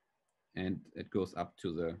 and it goes up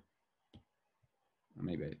to the,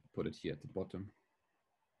 maybe I put it here at the bottom.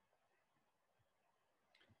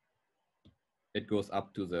 It goes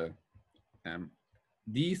up to the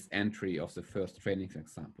these entry of the first trainings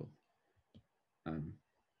example.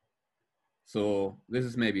 So this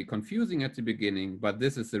is maybe confusing at the beginning, but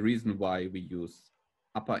this is the reason why we use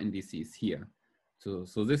upper indices here. So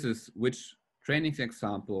this is which trainings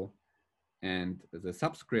example, and the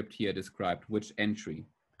subscript here described which entry,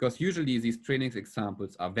 because usually these trainings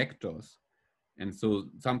examples are vectors. And so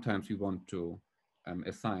sometimes we want to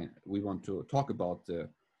we want to talk about the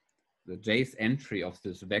J's entry of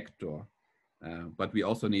this vector, but we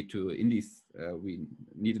also need to, we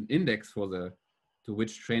need an index for the, to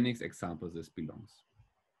which trainings example this belongs.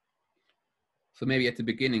 So maybe at the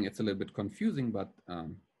beginning it's a little bit confusing, but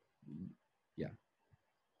yeah.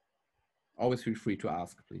 Always feel free to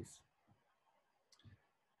ask, please.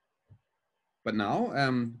 But now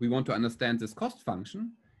we want to understand this cost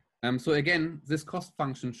function. So again, this cost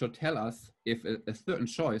function should tell us if a certain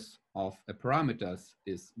choice of parameters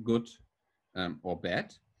is good or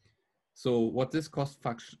bad. So what this cost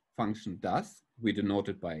function does, we denote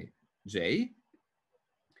it by J.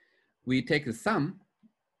 We take the sum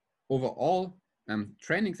over all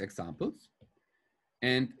trainings examples.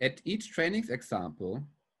 And at each trainings example,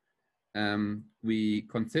 we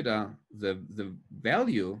consider the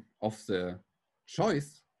value of the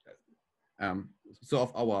choice, so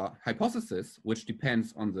of our hypothesis, which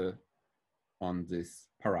depends on these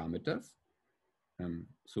parameters.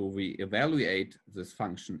 So we evaluate this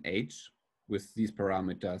function h with these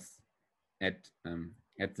parameters at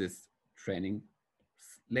this training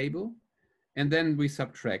label, and then we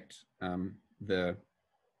subtract the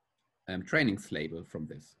trainings label from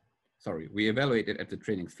this. Sorry, we evaluate it at the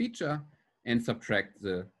trainings feature and subtract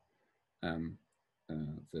the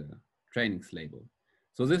trainings label.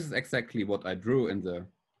 So this is exactly what I drew in the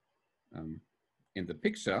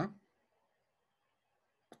picture.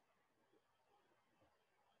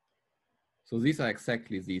 So these are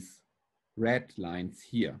exactly these red lines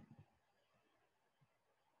here.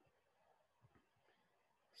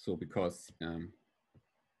 So because, for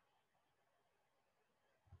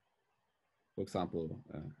example,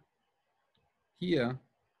 here,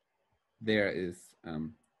 there is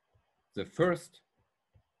the first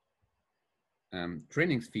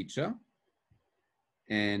trainings feature,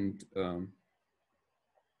 and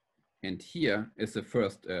here is the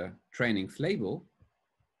first trainings label,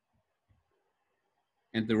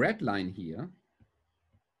 and the red line here,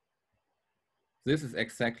 this is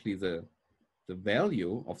exactly the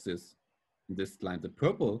value of this line. The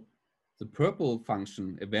purple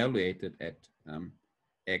function evaluated at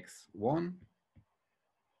x1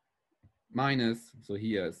 minus, so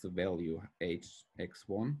here is the value h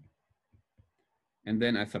x1, and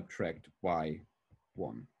then I subtract y1.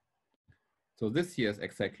 So this here is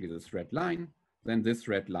exactly this red line. Then this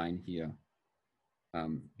red line here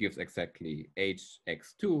gives exactly h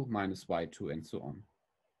x2 minus y2 and so on.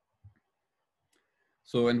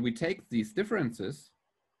 So when we take these differences,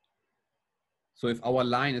 so if our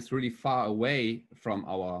line is really far away from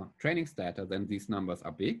our trainings data, then these numbers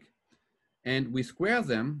are big. And we square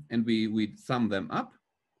them and we sum them up.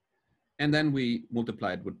 And then we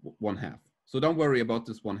multiply it with 1/2. So don't worry about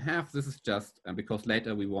this 1/2. This is just because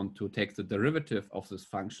later we want to take the derivative of this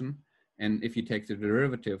function. And if you take the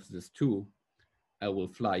derivative, this 2 will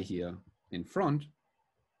fly here in front.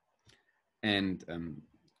 And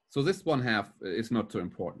so this 1/2 is not so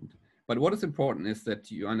important. But what is important is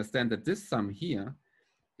that you understand that this sum here,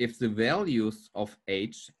 if the values of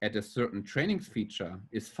h at a certain trainings feature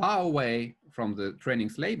is far away from the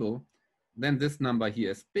trainings label, then this number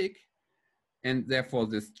here is big. And therefore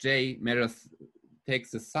this j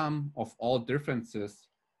takes the sum of all differences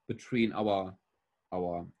between our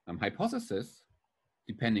hypothesis,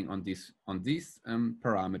 depending on these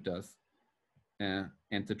parameters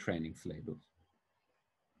and the trainings labels.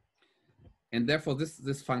 And therefore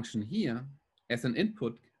this function here as an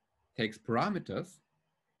input takes parameters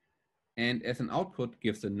and as an output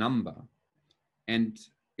gives a number. And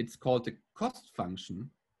it's called the cost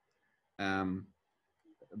function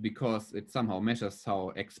because it somehow measures how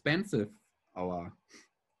expensive our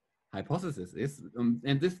hypothesis is.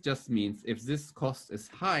 And this just means if this cost is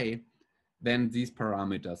high, then these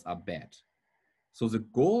parameters are bad. So the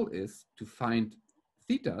goal is to find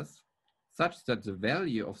thetas such that the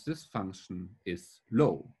value of this function is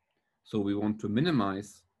low. So we want to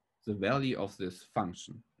minimize the value of this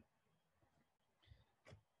function.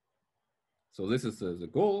 So this is the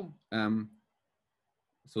goal.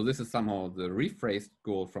 So this is somehow the rephrased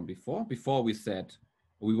goal from before. Before we said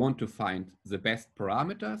we want to find the best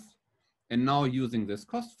parameters. And now using this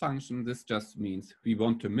cost function, this just means we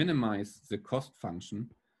want to minimize the cost function,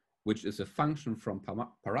 which is a function from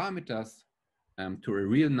parameters to a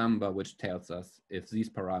real number, which tells us if these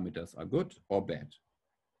parameters are good or bad.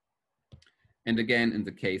 And again, in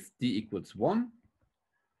the case d equals 1,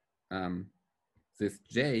 this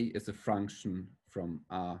j is a function from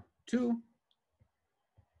R2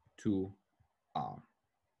 to R.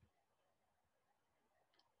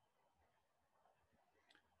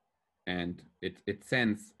 And it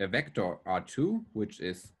sends a vector R2, which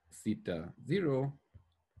is theta 0,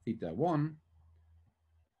 theta 1.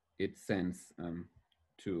 It sends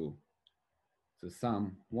to the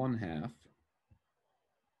sum 1/2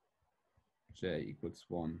 j equals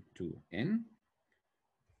 1 to n.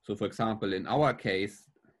 So for example, in our case,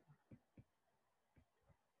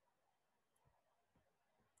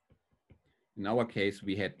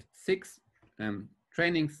 we had 6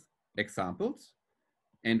 trainings examples,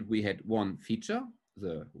 and we had 1 feature,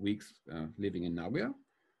 the weeks living in Nagoya.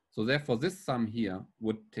 So therefore, this sum here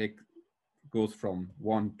goes from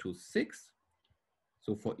 1 to 6.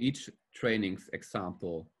 So for each trainings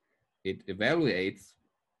example, it evaluates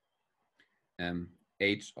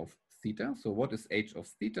h of theta. So what is h of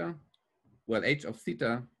theta? Well, h of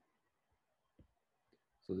theta,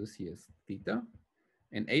 so this here is theta,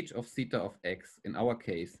 and h of theta of x in our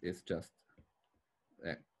case is just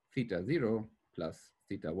theta 0 plus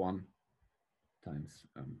theta 1 times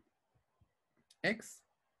x.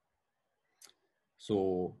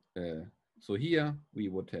 So so here we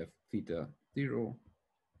would have theta 0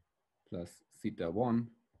 plus theta 1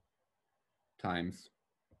 times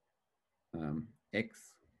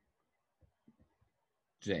x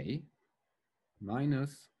j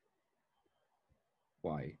minus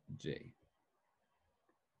yj.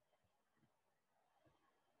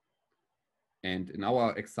 And in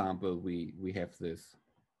our example, we have this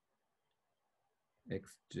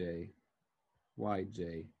xj,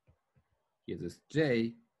 yj. Here this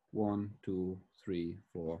j, 1, 2, 3,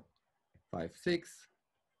 4, 5, 6.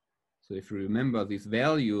 So if you remember, these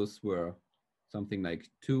values were something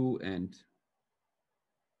like 2 and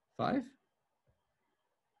 5.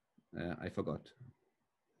 I forgot.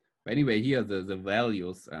 But anyway, here the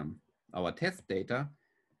values, our test data.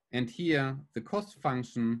 And here the cost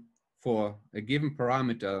function for a given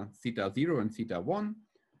parameter theta 0 and theta 1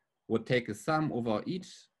 would take a sum over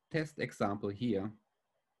each test example here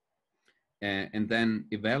and then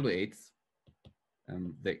evaluates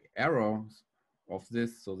the errors of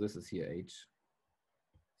this. So this is here h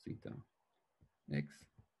theta x.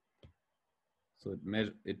 So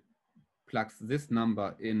it plugs this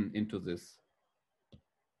number into this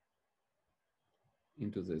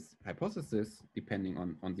hypothesis depending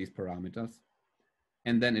on these parameters,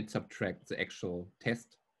 and then it subtracts the actual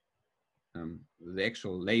test, the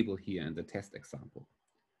actual label here in the test example.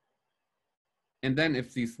 And then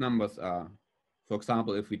if these numbers are, for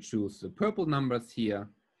example, if we choose the purple numbers here,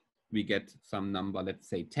 we get some number, let's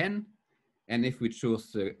say 10. And if we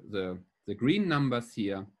choose the green numbers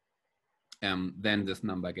here, then this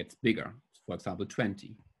number gets bigger, for example,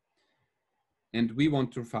 20. And we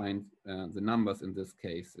want to find the numbers in this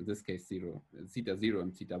case 0, theta 0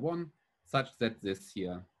 and theta 1, such that this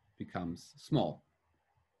here becomes small.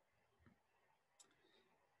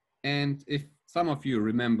 And if some of you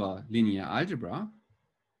remember linear algebra,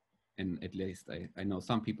 and at least I know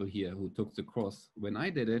some people here who took the course when I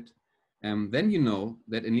did it, then you know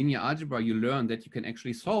that in linear algebra, you learn that you can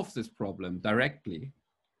actually solve this problem directly.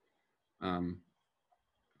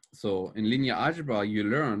 So in linear algebra, you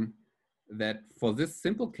learn that for this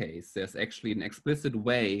simple case, there's actually an explicit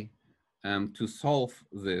way to solve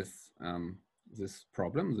this, this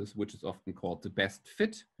problem, which is often called the best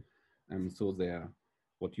fit. So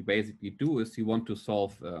what you basically do is you want to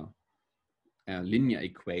solve a linear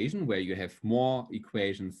equation where you have more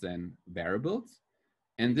equations than variables.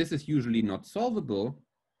 And this is usually not solvable.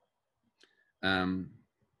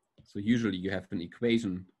 So usually you have an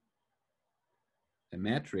equation, a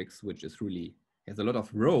matrix, which is really has a lot of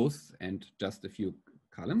rows and just a few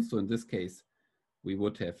columns. So in this case, we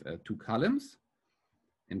would have 2 columns.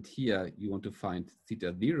 And here you want to find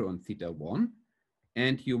theta 0 and theta 1.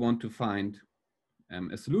 And you want to find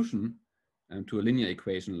a solution to a linear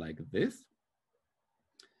equation like this.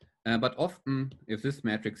 But often, if this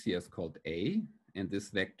matrix here is called A and this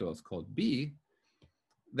vector is called B,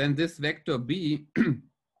 then this vector B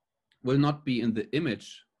will not be in the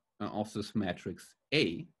image of this matrix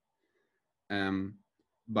A.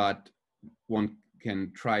 But one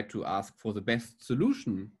can try to ask for the best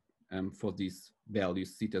solution for these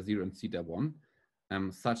values, theta 0 and theta 1,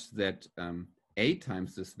 such that A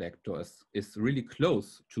times this vector is really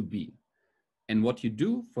close to B. And what you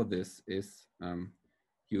do for this is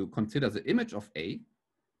you consider the image of A.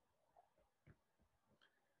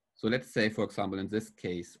 So let's say, for example, in this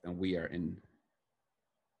case, we are in,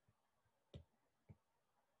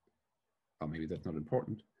 oh, maybe that's not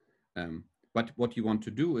important. But what you want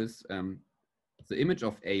to do is the image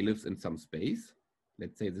of A lives in some space.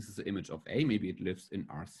 Let's say this is the image of A, maybe it lives in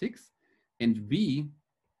R6. And B,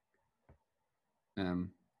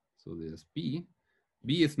 so there's B.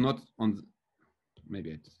 B is not on,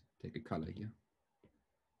 maybe I take a color here.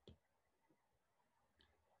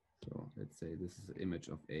 So let's say this is the image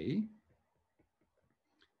of A.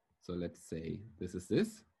 So let's say this is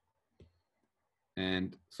this.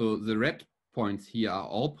 And so the red points here are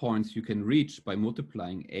all points you can reach by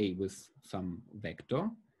multiplying A with some vector.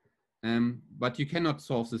 But you cannot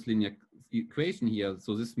solve this linear equation here.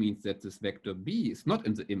 So this means that this vector B is not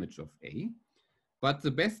in the image of A. But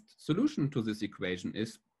the best solution to this equation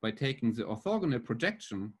is by taking the orthogonal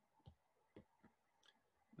projection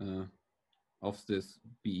of this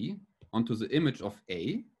B onto the image of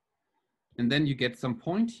A. And then you get some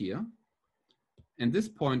point here. And this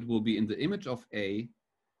point will be in the image of A.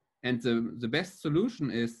 And the best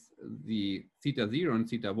solution is the theta 0 and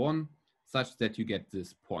theta 1 such that you get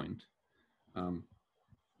this point. And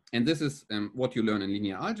this is what you learn in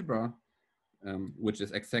linear algebra, which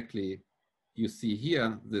is exactly, you see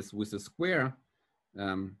here, this with a square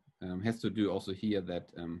has to do also here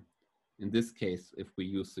that in this case, if we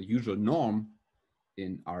use the usual norm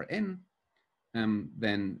in Rn,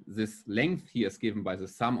 then this length here is given by the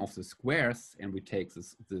sum of the squares, and we take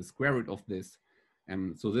the square root of this.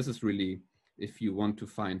 So this is really, if you want to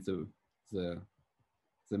find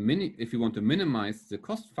if you want to minimize the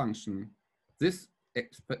cost function, this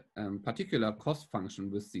particular cost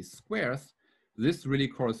function with these squares, this really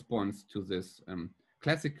corresponds to this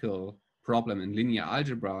classical problem in linear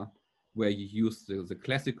algebra where you use the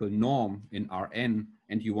classical norm in Rn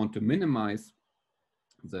and you want to minimize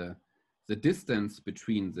the distance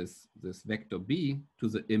between this vector B to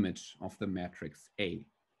the image of the matrix A.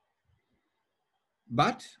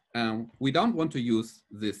 But we don't want to use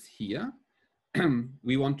this here.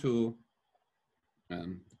 We want to,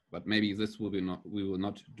 but maybe this will be we will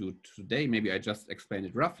not do today. Maybe I just explain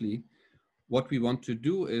it roughly. What we want to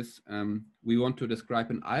do is we want to describe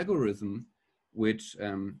an algorithm which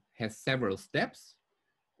has several steps.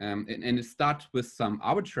 And it starts with some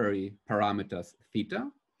arbitrary parameters, theta.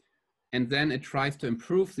 And then it tries to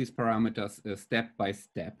improve these parameters step by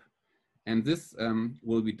step. And this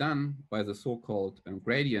will be done by the so-called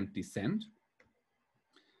gradient descent,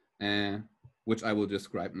 which I will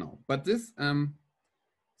describe now. But this,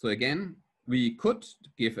 so again, we could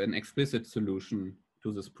give an explicit solution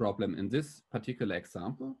to this problem in this particular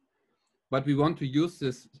example, but we want to use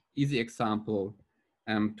this easy example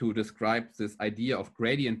to describe this idea of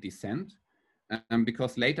gradient descent,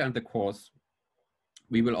 because later in the course,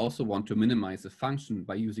 we will also want to minimize a function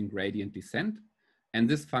by using gradient descent. And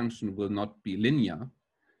this function will not be linear.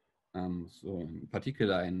 So in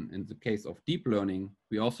particular, in the case of deep learning,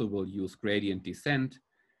 we also will use gradient descent.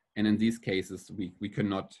 And in these cases, we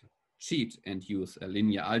cannot cheat and use a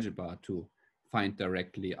linear algebra to find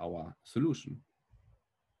directly our solution.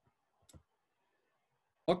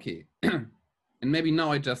 Okay, and maybe now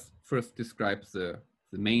I just first describe the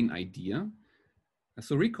main idea.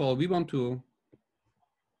 So recall, we want to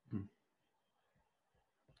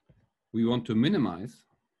minimize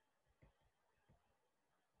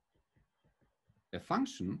a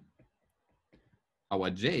function, our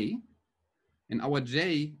j, and our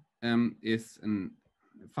j is a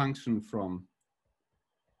function from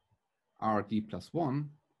rd plus 1.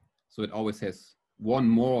 So it always has one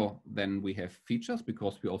more than we have features,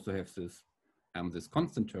 because we also have this, this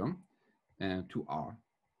constant term to r.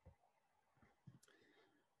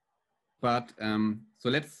 But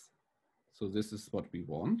so this is what we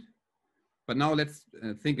want. But now let's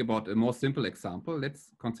think about a more simple example.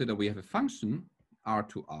 Let's consider we have a function r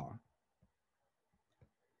to r.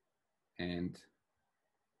 And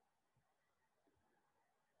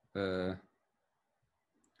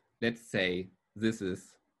let's say this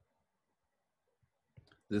is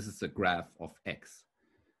a graph of x.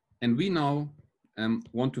 And we now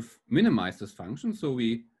want to minimize this function. So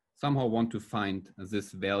we somehow want to find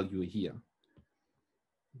this value here.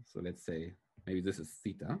 So let's say maybe this is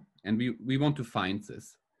theta, and we want to find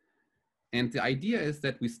this. And the idea is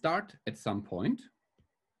that we start at some point.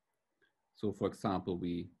 So for example,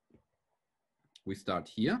 we start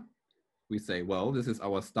here. We say, well, this is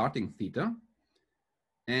our starting theta.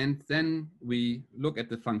 And then we look at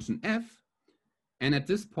the function f. And at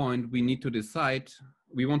this point, we need to decide,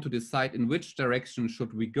 we want to decide in which direction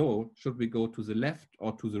should we go. Should we go to the left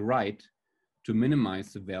or to the right to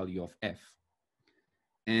minimize the value of f?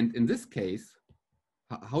 And in this case,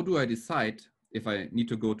 how do I decide if I need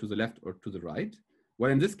to go to the left or to the right?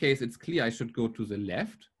 Well, in this case, it's clear I should go to the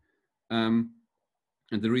left. And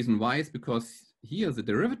the reason why is because here the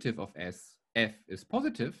derivative of f is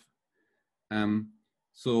positive.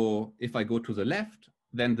 So if I go to the left,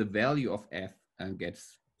 then the value of f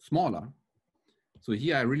gets smaller. So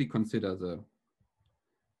here I really consider the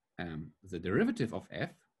derivative of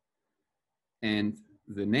f, and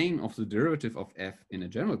the name of the derivative of f in a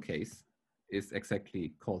general case is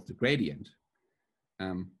exactly called the gradient.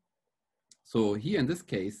 So here in this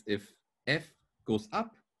case, if f goes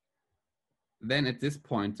up, then at this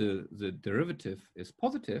point the derivative is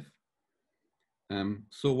positive.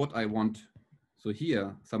 So what I want, so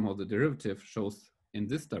here somehow the derivative shows in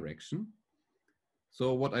this direction.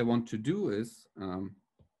 So what I want to do is, so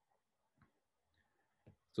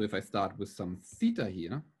if I start with some theta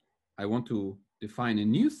here, I want to define a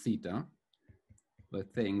new theta by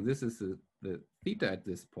saying this is the theta at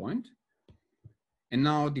this point. And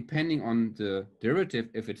now, depending on the derivative,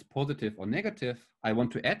 if it's positive or negative, I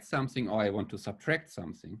want to add something or I want to subtract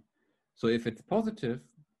something. So if it's positive,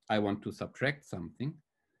 I want to subtract something.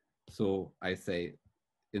 So I say,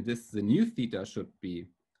 in this, the new theta should be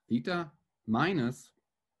theta minus,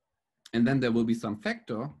 and then there will be some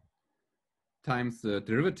factor times the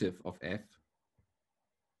derivative of f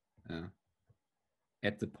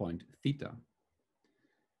at the point theta.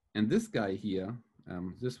 And this guy here,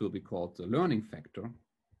 this will be called the learning factor.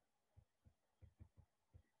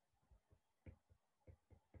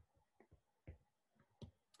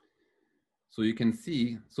 So you can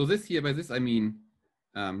see, so this here, by this I mean,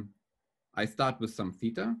 I start with some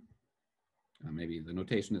theta. Maybe the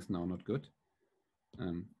notation is now not good.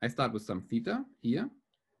 I start with some theta here.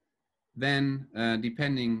 Then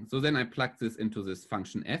depending, so then I plug this into this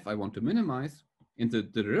function f I want to minimize into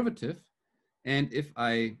the derivative. And if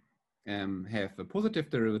I have a positive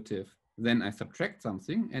derivative, then I subtract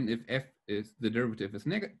something. And if f is, the derivative is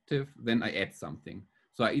negative, then I add something.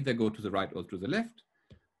 So I either go to the right or to the left.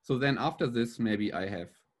 So then after this, maybe I have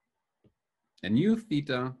a new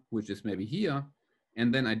theta, which is maybe here.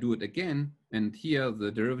 And then I do it again. And here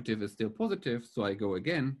the derivative is still positive. So I go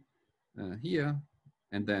again here.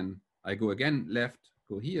 And then I go again left,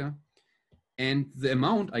 go here. And the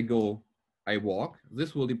amount I walk,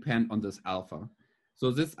 this will depend on this alpha.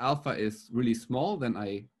 So this alpha is really small, then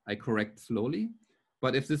I correct slowly.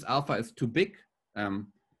 But if this alpha is too big,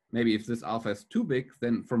 maybe if this alpha is too big,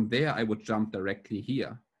 then from there I would jump directly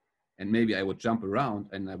here. And maybe I would jump around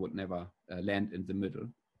and I would never land in the middle.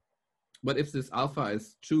 But if this alpha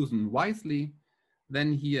is chosen wisely,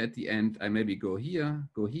 then here at the end, I maybe go here,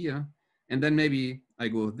 and then maybe I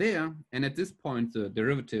go there. And at this point, the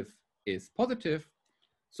derivative is positive.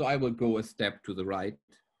 So I will go a step to the right.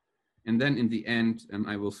 And then in the end,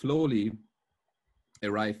 I will slowly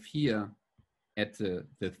arrive here at the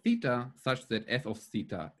theta such that f of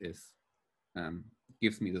theta is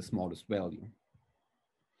gives me the smallest value.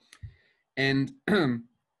 And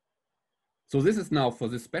so this is now for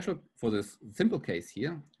this simple case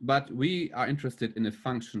here, but we are interested in a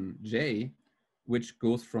function j, which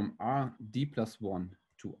goes from rd plus 1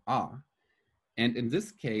 to R. And in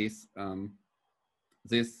this case,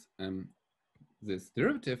 this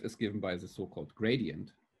derivative is given by the so-called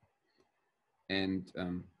gradient. And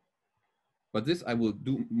but this I will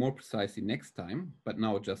do more precisely next time, but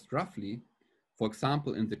now just roughly. For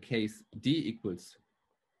example, in the case d equals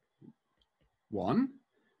 1,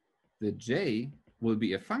 the j will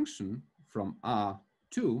be a function from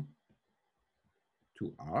R2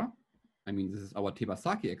 to R. I mean, this is our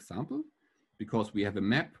Tebasaki example, because we have a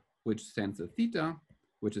map which sends a theta,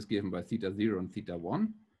 which is given by theta 0 and theta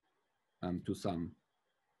 1 to some,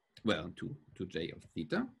 well, to j of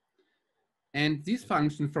theta. And these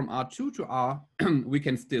functions from R2 to R, we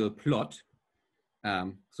can still plot.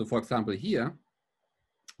 So for example, here,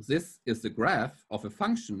 this is the graph of a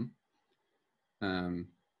function.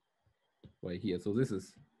 Well, here, so this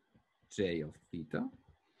is j of theta.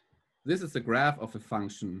 This is the graph of a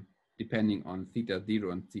function depending on theta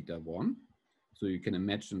 0 and theta 1. So you can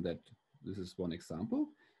imagine that this is one example.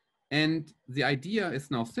 And the idea is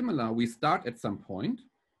now similar. We start at some point.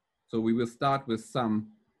 So we will start with some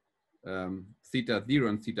theta 0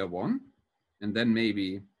 and theta 1. And then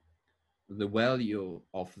maybe the value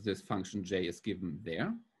of this function j is given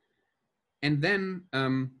there. And then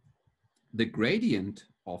the gradient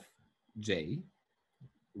of j,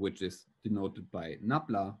 which is denoted by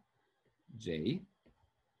nabla j,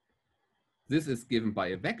 this is given by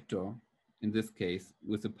a vector, in this case,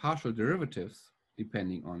 with the partial derivatives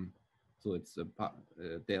depending on, so it's a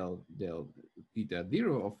del theta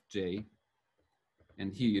 0 of j,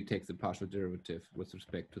 and here you take the partial derivative with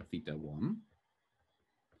respect to theta 1.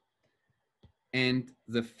 And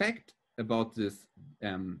the fact about this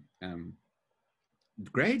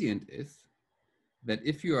gradient is that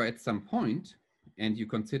if you are at some point and you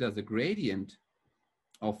consider the gradient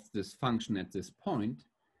of this function at this point,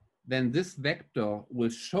 then this vector will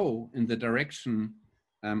show in the direction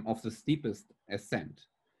of the steepest ascent.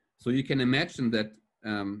 So you can imagine that,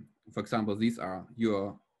 for example, these are,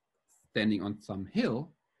 you're standing on some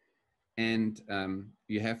hill and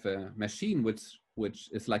you have a machine which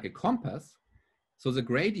is like a compass. So the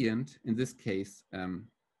gradient in this case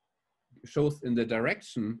shows in the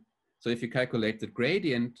direction. So if you calculate the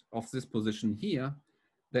gradient of this position here,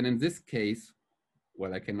 then in this case,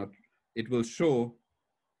 well, I cannot, it will show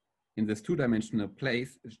in this two-dimensional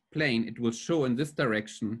plane, it will show in this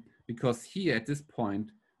direction, because here at this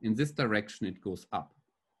point, in this direction, it goes up.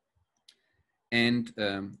 And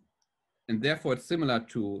therefore it's similar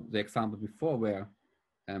to the example before where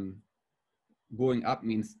going up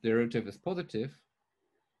means derivative is positive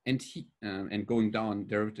and going down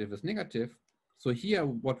derivative is negative. So here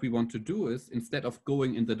what we want to do is, instead of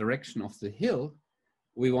going in the direction of the hill,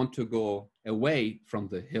 we want to go away from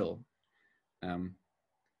the hill.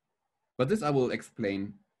 But this I will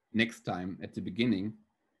explain next time at the beginning.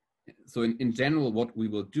 So in general, what we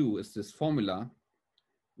will do is this formula.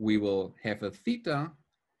 We will have a theta,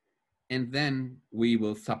 and then we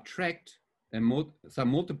will subtract some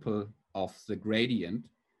multiple of the gradient.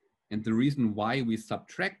 And the reason why we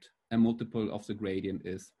subtract a multiple of the gradient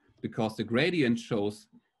is because the gradient shows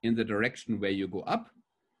in the direction where you go up,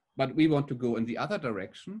 but we want to go in the other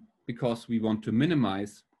direction because we want to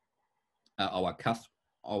minimize our cost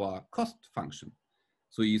function.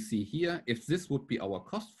 So you see here, if this would be our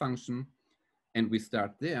cost function and we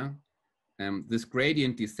start there, this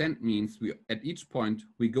gradient descent means we, at each point,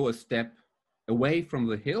 we go a step away from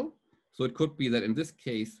the hill. So it could be that in this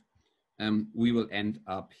case, we will end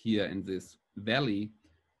up here in this valley,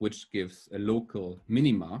 which gives a local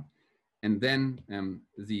minima. And then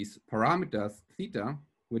these parameters, theta,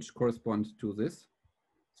 which correspond to this.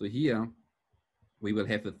 So here, we will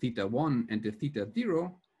have a theta 1 and a theta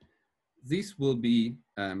 0. These will be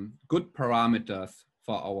good parameters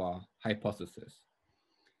for our hypothesis.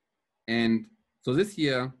 And so this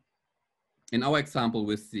here, in our example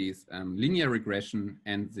with this linear regression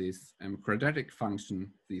and this quadratic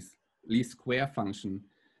function, this least square function,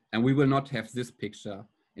 and we will not have this picture.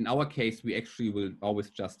 In our case, we actually will always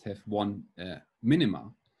just have one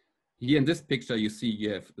minima. Here in this picture, you see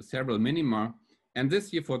you have several minima. And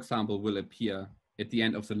this here, for example, will appear at the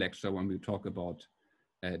end of the lecture when we talk about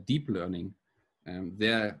deep learning.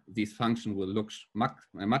 There, this function will look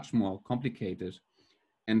much more complicated.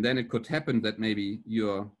 And then it could happen that maybe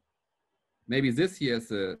this here is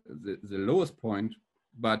the lowest point,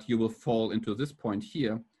 but you will fall into this point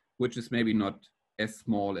here, which is maybe not as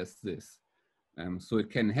small as this. So it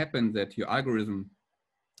can happen that your algorithm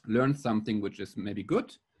learns something which is maybe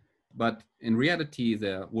good, but in reality,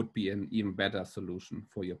 there would be an even better solution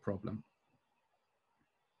for your problem.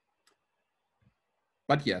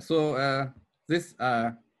 But yeah, so this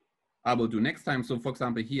I will do next time. So for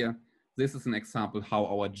example, here, this is an example how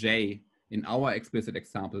our J in our explicit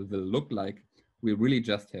example will look like. We really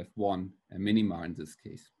just have one minima in this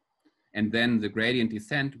case. And then the gradient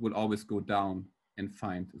descent will always go down and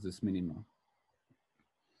find this minima.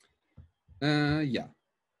 Yeah.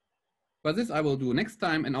 But this I will do next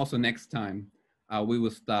time. And also next time, we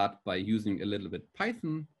will start by using a little bit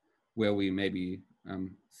Python, where we maybe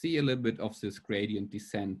see a little bit of this gradient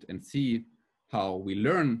descent and see how we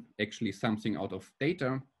learn actually something out of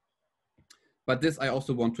data. But this I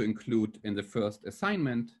also want to include in the first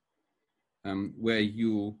assignment, where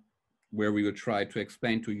we will try to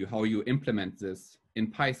explain to you how you implement this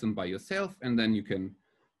in Python by yourself, and then you can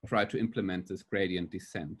try to implement this gradient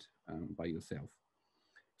descent by yourself.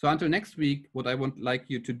 So until next week, what I would like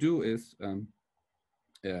you to do is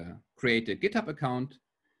create a GitHub account,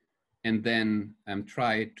 and then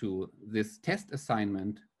try to this test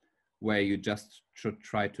assignment where you just should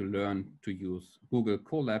try to learn to use Google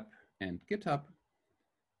Colab and GitHub.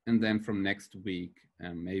 And then from next week,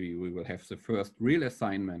 maybe we will have the first real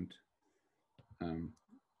assignment.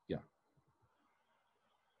 Yeah.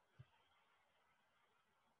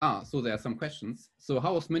 So there are some questions. So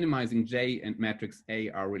how is minimizing J and matrix A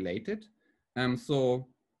are related? So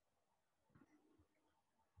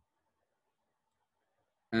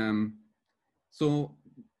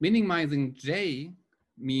minimizing J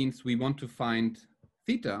means we want to find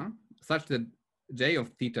theta such that J of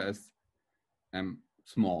theta is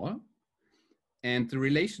small. And the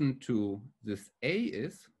relation to this A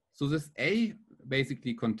is, so this A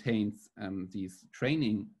basically contains these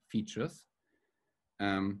training features.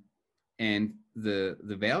 And the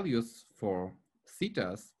values for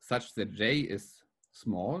thetas such that J is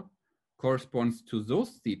small corresponds to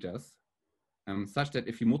those thetas such that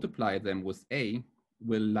if you multiply them with A,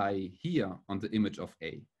 will lie here on the image of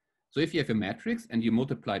A. So if you have a matrix and you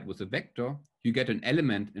multiply it with a vector, you get an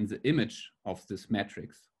element in the image of this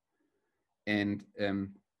matrix. And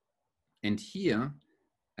here,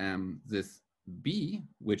 this B,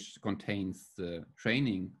 which contains the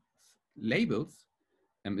training labels,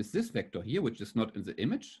 is this vector here, which is not in the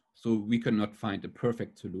image. So we cannot find a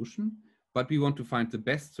perfect solution, but we want to find the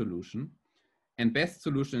best solution. And best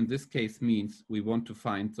solution in this case means we want to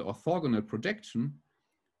find the orthogonal projection,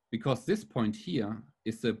 because this point here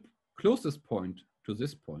is the closest point to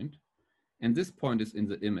this point, and this point is in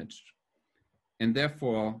the image. And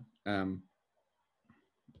therefore,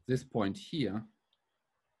 this point here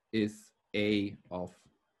is A of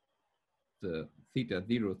the theta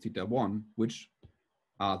 0, theta 1, which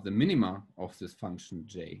are the minima of this function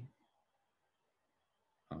J.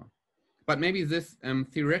 But maybe this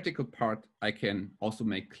theoretical part I can also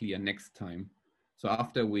make clear next time. So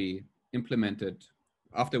after we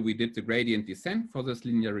did the gradient descent for this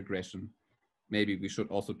linear regression, maybe we should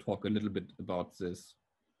also talk a little bit about this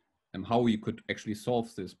and how we could actually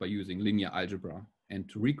solve this by using linear algebra, and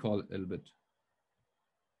to recall a little bit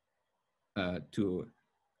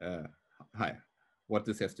what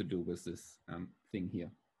this has to do with this thing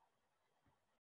here.